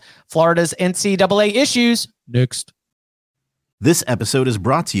and Florida's NCAA issues next. This episode is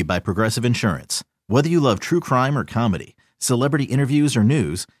brought to you by Progressive Insurance. Whether you love true crime or comedy, celebrity interviews or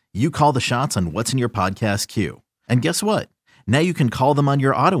news, you call the shots on what's in your podcast queue. And guess what? Now you can call them on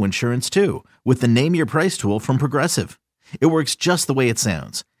your auto insurance too with the Name Your Price tool from Progressive. It works just the way it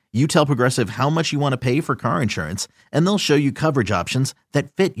sounds. You tell Progressive how much you want to pay for car insurance, and they'll show you coverage options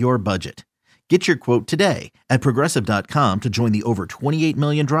that fit your budget. Get your quote today at Progressive.com to join the over 28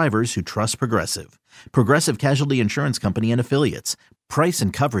 million drivers who trust Progressive. Progressive Casualty Insurance Company and Affiliates. Price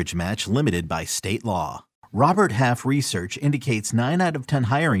and coverage match limited by state law. Robert Half research indicates 9 out of 10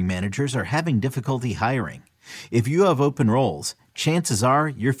 hiring managers are having difficulty hiring. If you have open roles, chances are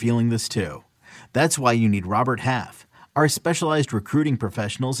you're feeling this too. That's why you need Robert Half. Our specialized recruiting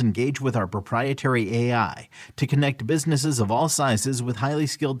professionals engage with our proprietary AI to connect businesses of all sizes with highly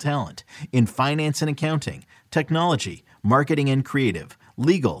skilled talent in finance and accounting, technology, marketing and creative,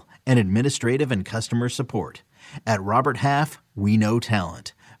 legal, and administrative and customer support. At Robert Half, we know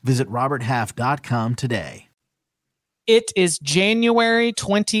talent. Visit roberthalf.com today. It is January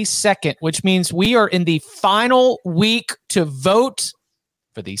 22nd, which means we are in the final week to vote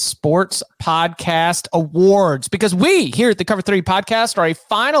for the Sports Podcast Awards, because we here at the Cover 3 Podcast are a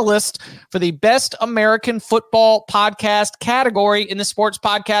finalist for the Best American Football Podcast category in the Sports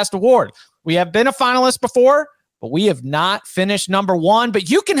Podcast Award. We have been a finalist before, but we have not finished number 1, but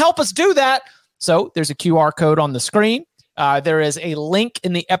you can help us do that. So there's a QR code on the screen. There is a link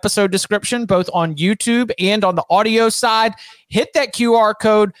in the episode description, both on YouTube and on the audio side. Hit that QR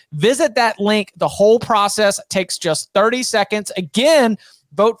code, visit that link. The whole process takes just 30 seconds. Again,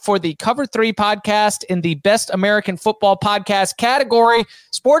 vote for the Cover 3 Podcast in the Best American Football Podcast category,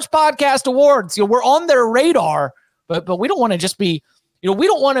 Sports Podcast Awards. We're on their radar, but we don't want to just be, we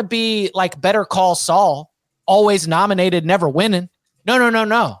don't want to be like Better Call Saul, always nominated, never winning.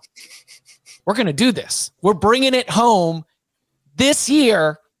 No. We're going to do this. We're bringing it home this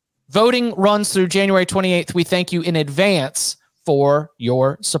year. Voting runs through January 28th. We thank you in advance for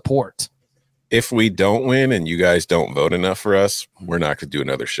your support. If we don't win and you guys don't vote enough for us, we're not going to do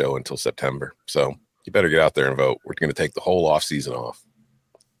another show until September. So you better get out there and vote. We're going to take the whole off season off.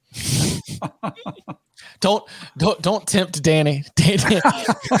 Don't tempt Danny.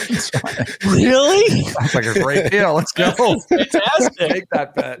 Really? Sounds like a great deal. Let's go. Fantastic. Take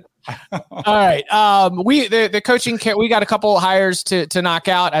that bet. All right. The coaching care, we got a couple hires to knock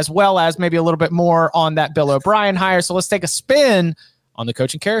out, as well as maybe a little bit more on that Bill O'Brien hire. So let's take a spin on the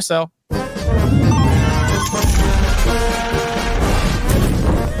coaching carousel.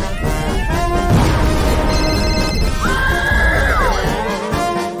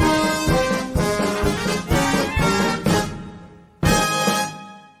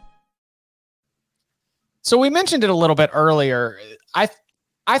 So we mentioned it a little bit earlier.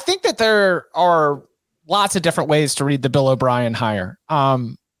 I think that there are lots of different ways to read the Bill O'Brien hire.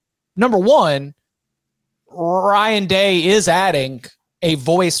 Number one, Ryan Day is adding a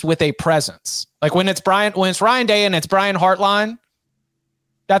voice with a presence. Like when it's Ryan Day and it's Brian Hartline,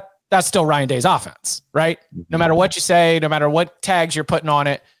 that's still Ryan Day's offense, right? No matter what you say, no matter what tags you're putting on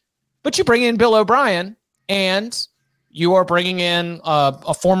it. But you bring in Bill O'Brien, and you are bringing in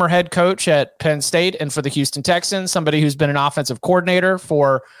a former head coach at Penn State and for the Houston Texans, somebody who's been an offensive coordinator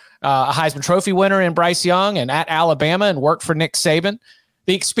for a Heisman Trophy winner in Bryce Young and at Alabama and worked for Nick Saban.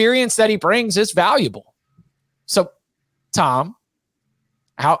 The experience that he brings is valuable. So, Tom,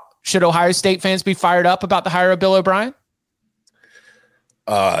 how should Ohio State fans be fired up about the hire of Bill O'Brien?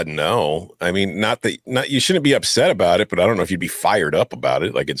 No. I mean, not you shouldn't be upset about it, but I don't know if you'd be fired up about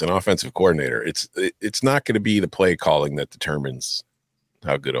it. Like, it's an offensive coordinator. It's not going to be the play calling that determines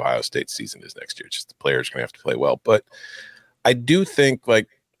how good Ohio State's season is next year. It's just the players going to have to play well. But I do think, like,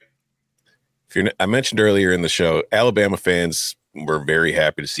 I mentioned earlier in the show, Alabama fans were very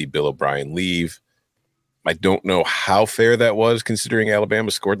happy to see Bill O'Brien leave. I don't know how fair that was, considering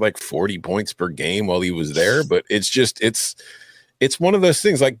Alabama scored like 40 points per game while he was there, but it's one of those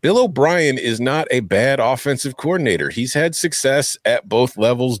things. Like, Bill O'Brien is not a bad offensive coordinator. He's had success at both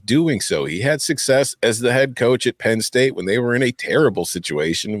levels doing so. He had success as the head coach at Penn State when they were in a terrible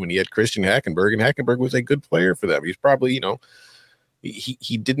situation when he had Christian Hackenberg, and Hackenberg was a good player for them. He's probably,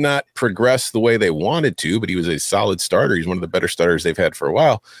 he did not progress the way they wanted to, but he was a solid starter. He's one of the better starters they've had for a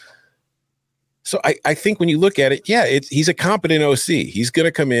while. So I think when you look at it, he's a competent OC. He's going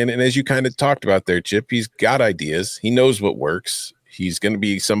to come in, and as you kind of talked about there, Chip, he's got ideas. He knows what works. He's going to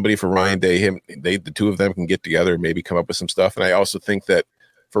be somebody for Ryan Day. The two of them can get together and maybe come up with some stuff. And I also think that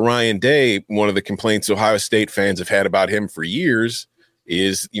for Ryan Day, one of the complaints Ohio State fans have had about him for years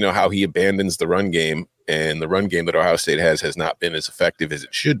is, how he abandons the run game. And the run game that Ohio State has not been as effective as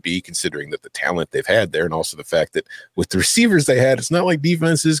it should be, considering that the talent they've had there, and also the fact that with the receivers they had, it's not like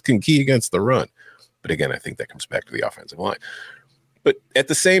defenses can key against the run. But again, I think that comes back to the offensive line. But at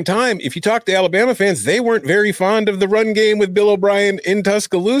the same time, if you talk to Alabama fans, they weren't very fond of the run game with Bill O'Brien in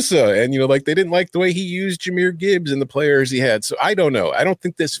Tuscaloosa. And, they didn't like the way he used Jahmyr Gibbs and the players he had. So I don't know. I don't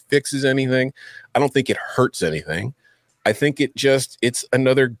think this fixes anything. I don't think it hurts anything. I think it's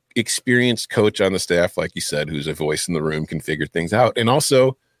another experienced coach on the staff, like you said, who's a voice in the room, can figure things out. And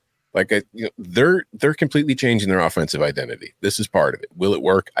also, they're completely changing their offensive identity. This is part of it. Will it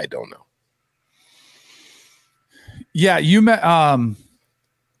work? I don't know. Yeah, you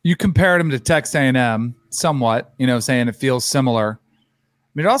compared him to Texas A&M somewhat, saying it feels similar. I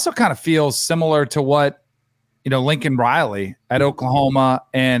mean, it also kind of feels similar to what, Lincoln Riley at Oklahoma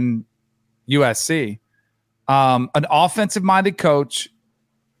and USC. An offensive-minded coach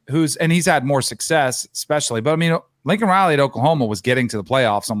he's had more success, especially. But, I mean, Lincoln Riley at Oklahoma was getting to the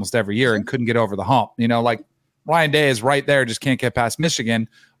playoffs almost every year and couldn't get over the hump. Like Ryan Day is right there, just can't get past Michigan.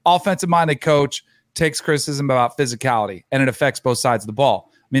 Offensive-minded coach, takes criticism about physicality, and it affects both sides of the ball.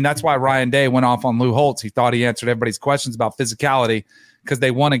 I mean, that's why Ryan Day went off on Lou Holtz. He thought he answered everybody's questions about physicality because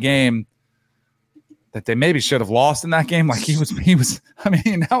they won a game that they maybe should have lost in that game. Like he was, I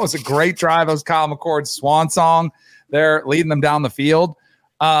mean, that was a great drive. That was Kyle McCord's swan song there, leading them down the field.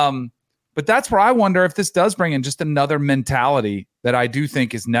 But that's where I wonder if this does bring in just another mentality that I do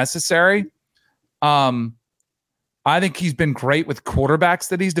think is necessary. I think he's been great with quarterbacks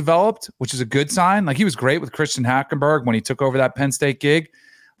that he's developed, which is a good sign. Like he was great with Christian Hackenberg when he took over that Penn State gig.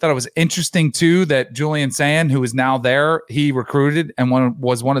 I thought it was interesting too that Julian Sand, who is now there, he recruited and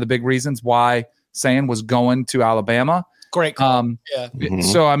was one of the big reasons why Sand was going to Alabama. Great call. Yeah.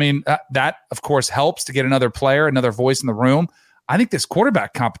 So, I mean, that of course helps to get another player, another voice in the room. I think this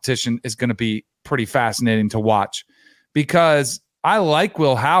quarterback competition is going to be pretty fascinating to watch because I like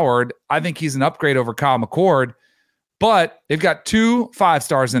Will Howard. I think he's an upgrade over Kyle McCord, but they've got 2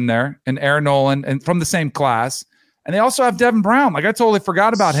 5-stars in there and Aaron Nolan and from the same class. And they also have Devin Brown. Like I totally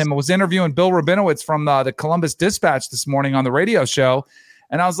forgot about him. I was interviewing Bill Rabinowitz from the Columbus Dispatch this morning on the radio show.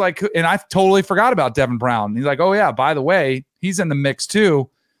 And I was like, and I totally forgot about Devin Brown. He's like, oh yeah, by the way, he's in the mix too.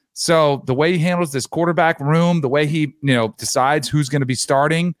 So the way he handles this quarterback room, the way he, decides who's going to be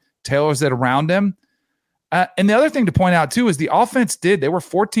starting, tailors it around him. And the other thing to point out too is the offense they were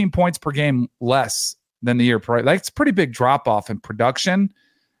 14 points per game less than the year prior. Like it's a pretty big drop off in production.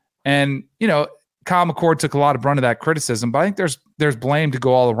 And, Kyle McCord took a lot of brunt of that criticism, but I think there's blame to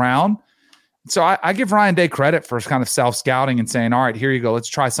go all around. So I give Ryan Day credit for kind of self-scouting and saying, all right, here you go. Let's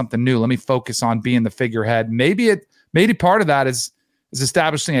try something new. Let me focus on being the figurehead. Maybe part of that is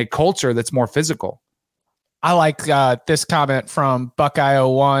establishing a culture that's more physical. I like this comment from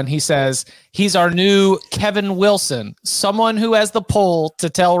Buckeye01. He says, he's our new Kevin Wilson, someone who has the pull to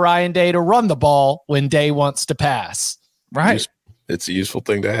tell Ryan Day to run the ball when Day wants to pass. Right. It's a useful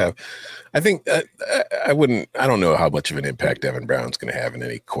thing to have. I think I don't know how much of an impact Devin Brown's going to have in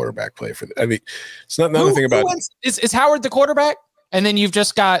any quarterback play for I mean, it's not another thing about is Howard the quarterback? And then you've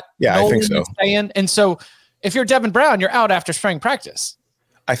just got I think so. And so if you're Devin Brown, you're out after spring practice.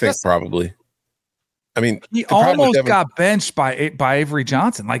 I think probably. I mean, he almost got benched by Avery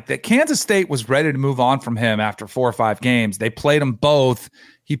Johnson. Like that Kansas State was ready to move on from him after 4 or 5 games. They played him both.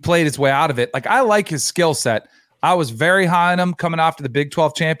 He played his way out of it. Like I like his skill set. I was very high on him coming after the Big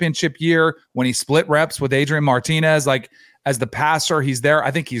 12 championship year when he split reps with Adrian Martinez. Like as the passer, he's there.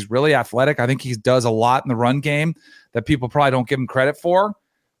 I think he's really athletic. I think he does a lot in the run game that people probably don't give him credit for.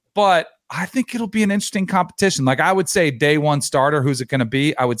 But I think it'll be an interesting competition. Like I would say day one starter, who's it going to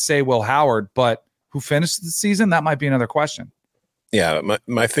be? I would say Will Howard, but who finished the season? That might be another question. Yeah,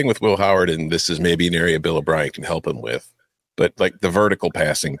 my thing with Will Howard, and this is maybe an area Bill O'Brien can help him with, but like the vertical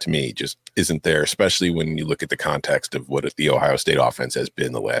passing to me just isn't there, especially when you look at the context of what the Ohio State offense has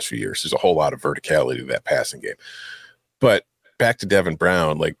been the last few years. There's a whole lot of verticality to that passing game. But back to Devin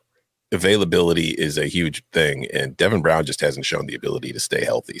Brown, like availability is a huge thing, and Devin Brown just hasn't shown the ability to stay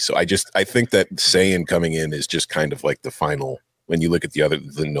healthy. So I think that Sayin coming in is just kind of like the final. When you look at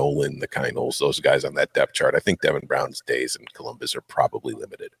the Nolan, the Kinels, those guys on that depth chart, I think Devin Brown's days in Columbus are probably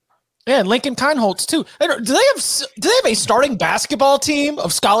limited. Yeah, and Lincoln Kienholz too. Do they have a starting basketball team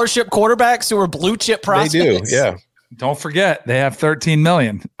of scholarship quarterbacks who are blue chip prospects? They do, yeah. Don't forget, they have 13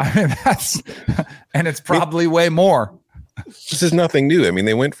 million. I mean, and it's probably way more. This is nothing new. I mean,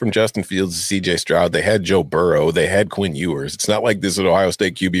 they went from Justin Fields to C.J. Stroud. They had Joe Burrow. They had Quinn Ewers. It's not like this Ohio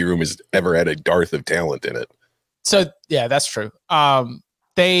State QB room has ever had a dearth of talent in it. So yeah, that's true.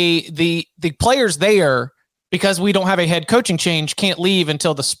 The players there, because we don't have a head coaching change, can't leave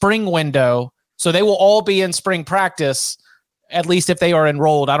until the spring window. So they will all be in spring practice, at least if they are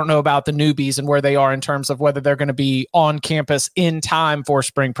enrolled. I don't know about the newbies and where they are in terms of whether they're going to be on campus in time for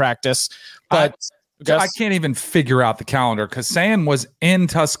spring practice. But I can't even figure out the calendar because Sayin was in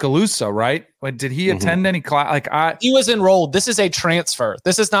Tuscaloosa, right? Like, did he attend any class? He was enrolled. This is a transfer.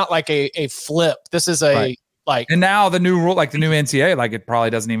 This is not like a flip. This is a and now the new rule, like the new NCAA, like it probably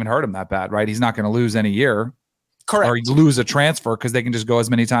doesn't even hurt him that bad, right? He's not going to lose any year. Correct. Or lose a transfer because they can just go as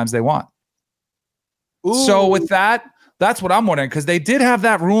many times they want. Ooh. So with that, that's what I'm wondering, because they did have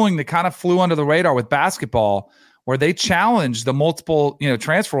that ruling that kind of flew under the radar with basketball where they challenged the multiple,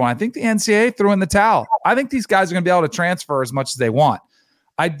 transfer one. I think the NCAA threw in the towel. I think these guys are going to be able to transfer as much as they want.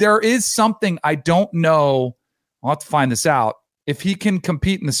 There is something I don't know. I'll have to find this out. If he can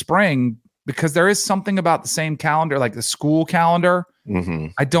compete in the spring, because there is something about the same calendar, like the school calendar. Mm-hmm.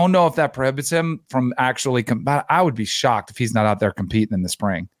 I don't know if that prohibits him from actually I would be shocked if he's not out there competing in the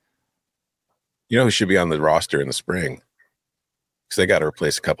spring. You know who should be on the roster in the spring? Because they got to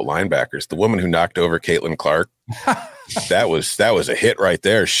replace a couple linebackers. The woman who knocked over Caitlin Clark, that was a hit right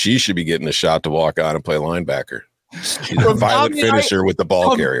there. She should be getting a shot to walk on and play linebacker. She's a violent finisher with the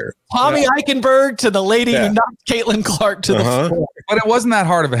ball carrier. Tommy Eichenberg to the lady who knocked Caitlin Clark to the floor. But it wasn't that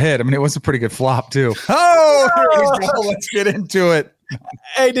hard of a hit. I mean, it was a pretty good flop too. Oh, let's get into it.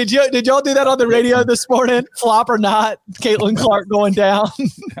 Hey, did y'all do that on the radio this morning? Flop or not? Caitlin Clark going down.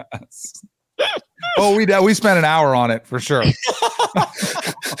 Yes. Oh, we spent an hour on it for sure.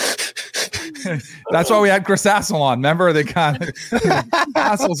 That's why we had Chris Hassel on. Remember,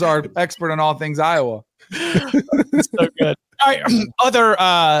 Hassel's our expert on all things Iowa. So good. All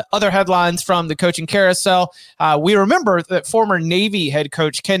right. Other headlines from the coaching carousel. We remember that former Navy head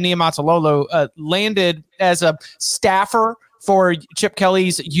coach Ken Niumatalolo landed as a staffer for Chip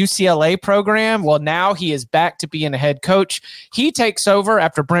Kelly's UCLA program. Well, now he is back to being a head coach. He takes over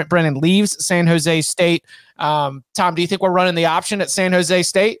after Brent Brennan leaves San Jose State. Tom, do you think we're running the option at San Jose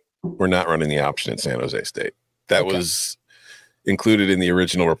State? We're not running the option at San Jose State. That was included in the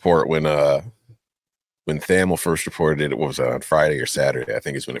original report when Thamel first reported it. What was that, on Friday or Saturday? I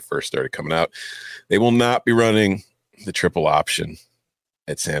think is when it first started coming out. They will not be running the triple option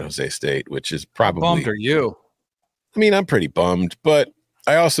at San Jose State, which is probably. How bummed are you? I mean, I'm pretty bummed, but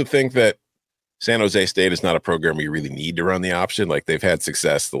I also think that San Jose State is not a program where you really need to run the option. Like, they've had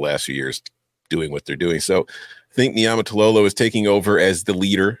success the last few years doing what they're doing. So I think Niumatalolo is taking over as the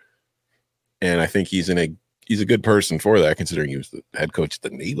leader, and I think he's a good person for that, considering he was the head coach at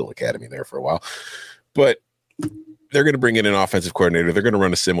the Naval Academy there for a while. But they're going to bring in an offensive coordinator. They're going to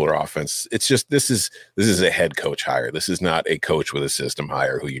run a similar offense. It's just this is a head coach hire. This is not a coach with a system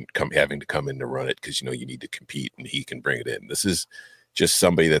hire who you having to come in to run it because you need to compete and he can bring it in. This is just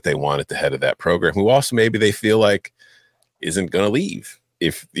somebody that they want at the head of that program, who also maybe they feel like isn't going to leave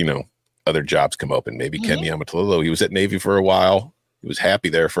if other jobs come open. Maybe Ken Niumatalolo. He was at Navy for a while. He was happy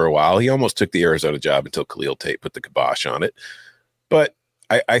there for a while. He almost took the Arizona job until Khalil Tate put the kibosh on it. But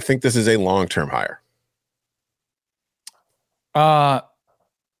I think this is a long-term hire.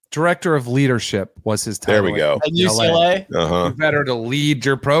 Director of leadership was his title. There we go. At UCLA. You're better to lead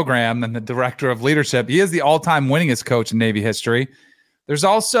your program than the director of leadership. He is the all-time winningest coach in Navy history. There's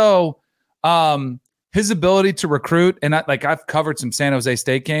also his ability to recruit, and I've covered some San Jose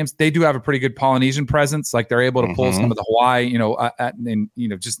State games. They do have a pretty good Polynesian presence. Like, they're able to pull some of the Hawaii,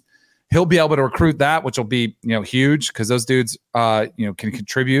 just he'll be able to recruit that, which will be huge because those dudes can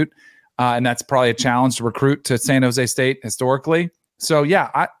contribute. And that's probably a challenge to recruit to San Jose State historically. So, yeah,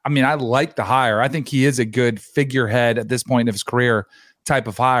 I like the hire. I think he is a good figurehead at this point of his career type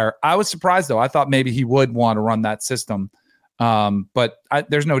of hire. I was surprised, though. I thought maybe he would want to run that system. But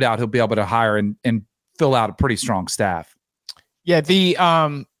there's no doubt he'll be able to hire and fill out a pretty strong staff. Yeah,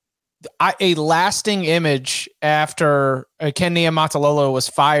 a lasting image after Ken Niumatalolo was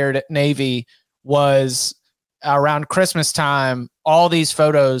fired at Navy was around Christmas time, all these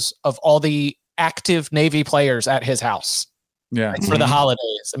photos of all the active Navy players at his house. Yeah. For the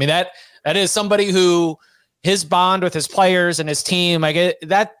holidays. I mean, that is somebody who his bond with his players and his team,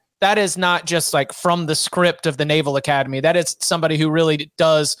 that is not just like from the script of the Naval Academy. That is somebody who really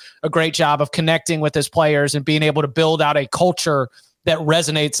does a great job of connecting with his players and being able to build out a culture that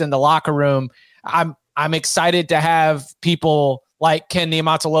resonates in the locker room. I'm excited to have people like Ken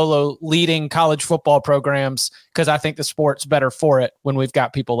Niumatalolo leading college football programs because I think the sport's better for it when we've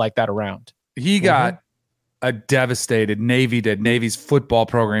got people like that around. He got Navy's football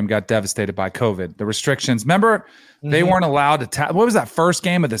program got devastated by COVID. The restrictions. Remember, they weren't allowed to what was that first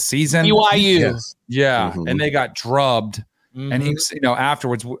game of the season? BYU. Yeah. And they got drubbed. And he was,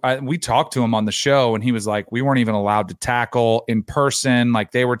 afterwards, we talked to him on the show and he was like, we weren't even allowed to tackle in person.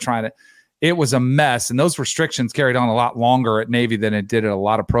 Like, they were trying to. It was a mess, and those restrictions carried on a lot longer at Navy than it did at a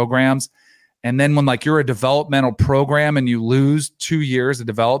lot of programs. And then when you're a developmental program and you lose 2 years of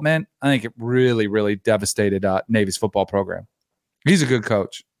development, I think it really, really devastated Navy's football program. He's a good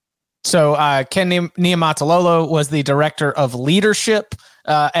coach. So Ken Niumatalolo was the director of leadership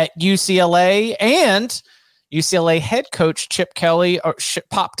at UCLA, and UCLA head coach Chip Kelly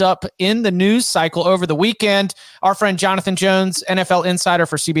popped up in the news cycle over the weekend. Our friend Jonathan Jones, NFL insider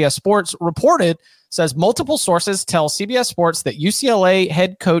for CBS Sports, says multiple sources tell CBS Sports that UCLA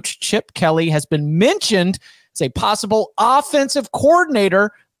head coach Chip Kelly has been mentioned as a possible offensive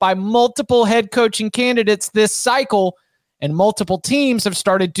coordinator by multiple head coaching candidates this cycle, and multiple teams have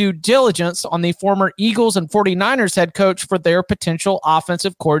started due diligence on the former Eagles and 49ers head coach for their potential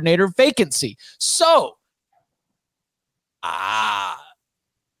offensive coordinator vacancy. So,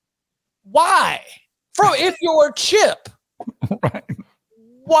 why? If you're Chip, Right.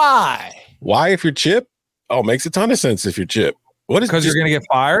 Why? Why if you're Chip? Oh, makes a ton of sense if you're Chip. What is because you're going to get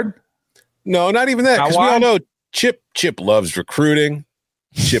fired? No, not even that. Because we all know Chip loves recruiting.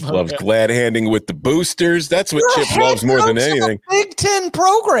 Chip loves glad handing with the boosters. That's what Chip loves more than anything. Big Ten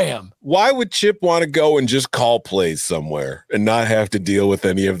program. Why would Chip want to go and just call plays somewhere and not have to deal with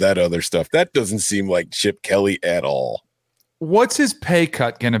any of that other stuff? That doesn't seem like Chip Kelly at all. What's his pay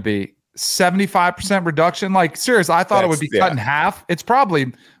cut going to be? 75% reduction? Like, seriously, I thought it would be cut in half. It's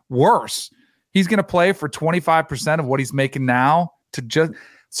probably worse. He's going to play for 25% of what he's making now to just.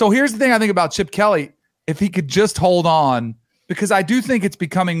 So here's the thing I think about Chip Kelly. If he could just hold on, because I do think it's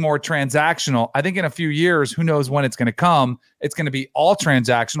becoming more transactional. I think in a few years, who knows when it's going to come, it's going to be all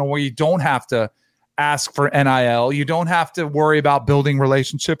transactional where you don't have to ask for NIL. You don't have to worry about building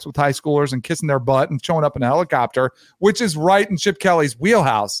relationships with high schoolers and kissing their butt and showing up in a helicopter, which is right in Chip Kelly's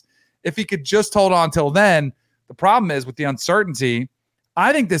wheelhouse. If he could just hold on till then, the problem is with the uncertainty,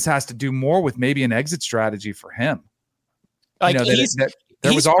 I think this has to do more with maybe an exit strategy for him. Like,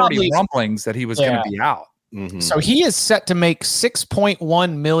 there was already rumblings that he was going to be out. Mm-hmm. So he is set to make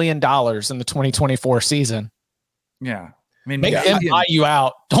 $6.1 million in the 2024 season. Yeah. I mean, make them buy you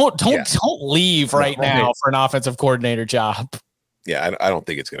out. Don't leave right now for an offensive coordinator job. Yeah, I don't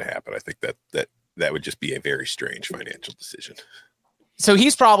think it's going to happen. I think that would just be a very strange financial decision. So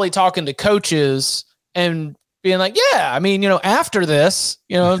he's probably talking to coaches and being like, yeah, I mean, after this,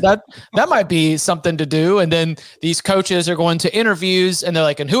 that might be something to do. And then these coaches are going to interviews and they're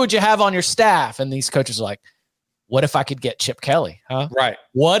like, and who would you have on your staff? And these coaches are like, what if I could get Chip Kelly? Huh? Right.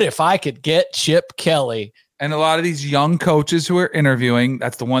 What if I could get Chip Kelly? And a lot of these young coaches who are interviewing,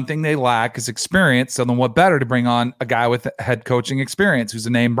 that's the one thing they lack is experience. So then what better to bring on a guy with head coaching experience who's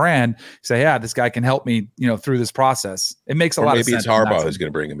a name brand, say, yeah, this guy can help me, through this process. It makes a lot of sense. Maybe it's Harbaugh who's going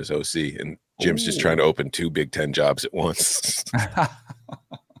to bring him as OC and Jim's just trying to open 2 Big Ten jobs at once.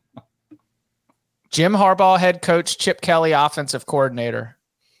 Jim Harbaugh, head coach, Chip Kelly, offensive coordinator.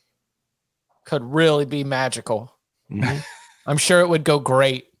 Could really be magical. Mm-hmm. I'm sure it would go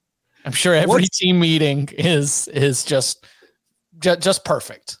great. I'm sure every team meeting is just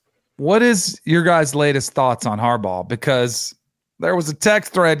perfect. What is your guys' latest thoughts on Harbaugh? Because there was a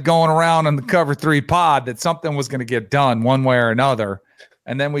text thread going around on the Cover 3 pod that something was going to get done one way or another.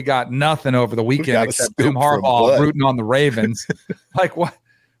 And then we got nothing over the weekend except Jim Harbaugh rooting on the Ravens. Like, what?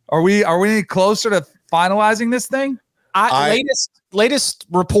 Are we any closer to finalizing this thing? Latest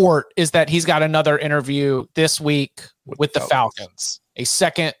report is that he's got another interview this week with the Falcons. A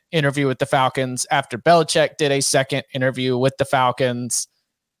second interview with the Falcons after Belichick did a second interview with the Falcons.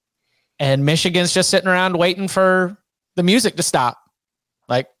 And Michigan's just sitting around waiting for the music to stop.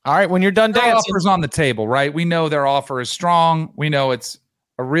 Like, all right, when you're done dancing. Offer's on the table, right? We know their offer is strong. We know it's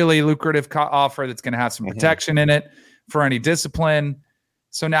a really lucrative offer that's going to have some protection in it for any discipline.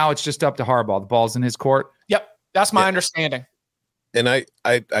 So now it's just up to Harbaugh. The ball's in his court. Yep. That's my understanding. And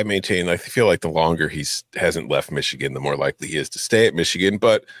I maintain, I feel like the longer he hasn't left Michigan, the more likely he is to stay at Michigan.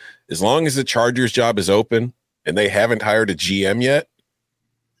 But as long as the Chargers job is open and they haven't hired a GM yet,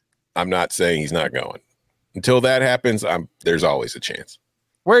 I'm not saying he's not going. Until that happens, there's always a chance.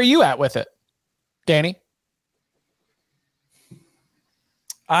 Where are you at with it, Danny?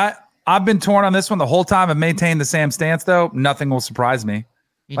 I've been torn on this one the whole time. I've maintained the same stance, though. Nothing will surprise me.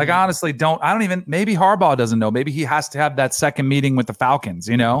 Like, honestly, maybe Harbaugh doesn't know. Maybe he has to have that second meeting with the Falcons,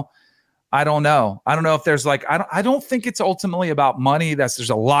 I don't know. I don't know if there's I don't think it's ultimately about money. There's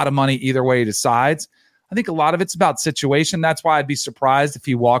a lot of money either way he decides. I think a lot of it's about situation. That's why I'd be surprised if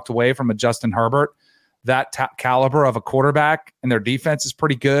he walked away from a Justin Herbert, that caliber of a quarterback, and their defense is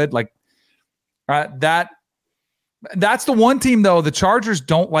pretty good. Like, that's the one team, though. The Chargers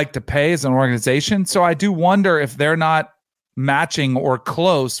don't like to pay as an organization. So I do wonder if they're not matching or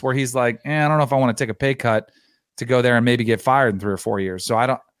close, where he's like, I don't know if I want to take a pay cut to go there and maybe get fired in 3 or 4 years.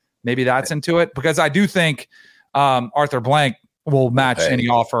 So maybe that's into it, because I do think Arthur Blank will match any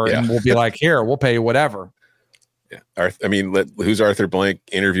offer and we'll be like, here, we'll pay you whatever. Yeah. Who's Arthur Blank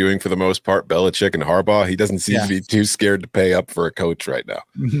interviewing for the most part? Belichick and Harbaugh. He doesn't seem to be too scared to pay up for a coach right now.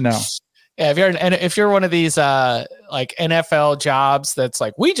 No. Yeah, if you're one of these like NFL jobs that's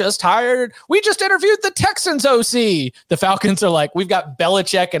like, we just interviewed the Texans OC. The Falcons are like, we've got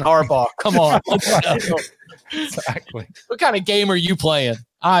Belichick and Harbaugh. Come on. Exactly. What kind of game are you playing?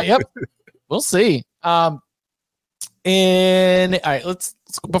 Yep. We'll see. All right, let's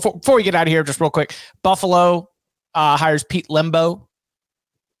before we get out of here, just real quick. Buffalo hires Pete Lembo.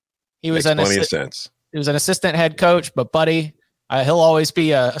 He was plenty of sense. He was an assistant head coach, but buddy, he'll always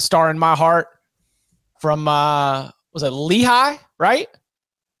be a star in my heart. From was it Lehigh, right?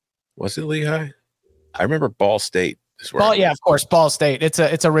 Was it Lehigh? I remember Ball State. Of course, Ball State. It's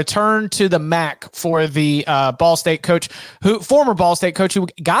a return to the MAC for the Ball State coach, former Ball State coach, who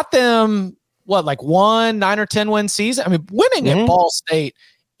got them 9 or 10 win season. I mean, winning at Ball State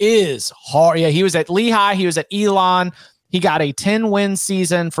is hard. Yeah, he was at Lehigh. He was at Elon. He got a 10-win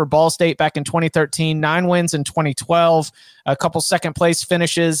season for Ball State back in 2013, 9 wins in 2012, a couple second-place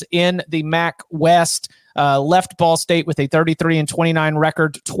finishes in the MAC West. Left Ball State with a 33-29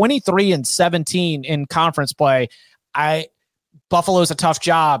 record, 23-17 in conference play. Buffalo's a tough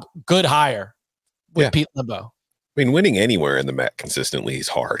job. Good hire with Pete Lembo. I mean, winning anywhere in the MAC consistently is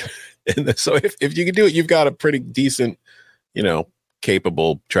hard. And so if you can do it, you've got a pretty decent,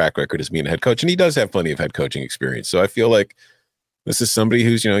 capable track record as being a head coach. And he does have plenty of head coaching experience. So I feel like This is somebody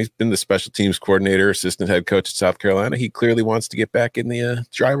who's, he's been the special teams coordinator, assistant head coach at South Carolina. He clearly wants to get back in the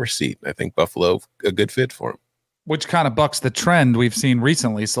driver's seat. I think Buffalo, a good fit for him. Which kind of bucks the trend we've seen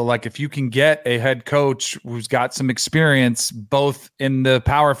recently. So, like, if you can get a head coach who's got some experience both in the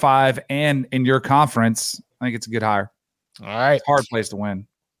Power 5 and in your conference, I think it's a good hire. All right. Hard place to win.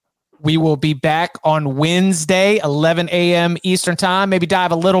 We will be back on Wednesday, 11 a.m. Eastern time. Maybe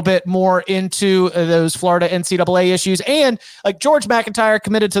dive a little bit more into those Florida NCAA issues. And like George McIntyre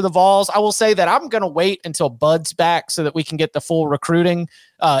committed to the Vols, I will say that I'm going to wait until Bud's back so that we can get the full recruiting,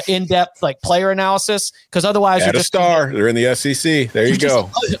 in-depth like player analysis. Because otherwise, you're just they're in the SEC. There you go.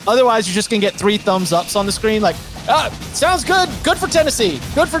 Otherwise, you're just going to get 3 thumbs ups on the screen. Like, sounds good. Good for Tennessee.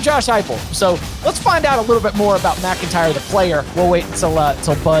 Good for Josh Heupel. So let's find out a little bit more about McIntyre, the player. We'll wait until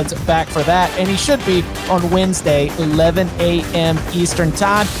Bud's back for that. And he should be on Wednesday, 11 a.m. Eastern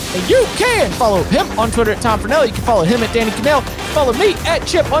time. And you can follow him on Twitter at Tom Fornelli. You can follow him at Danny Cannell. Follow me at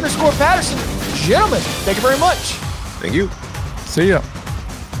Chip_Patterson. Gentlemen, thank you very much. Thank you. See ya.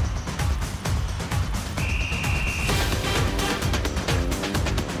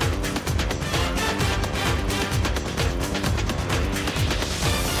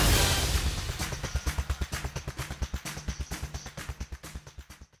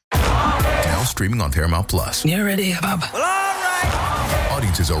 Streaming on Paramount Plus. You ready, Bob? Well, all right.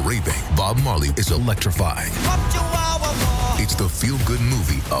 Audiences are raving. Bob Marley is electrifying. It's the feel-good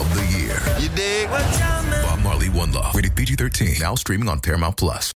movie of the year. You dig? Bob Marley, One Love. Rated PG-13. Now streaming on Paramount Plus.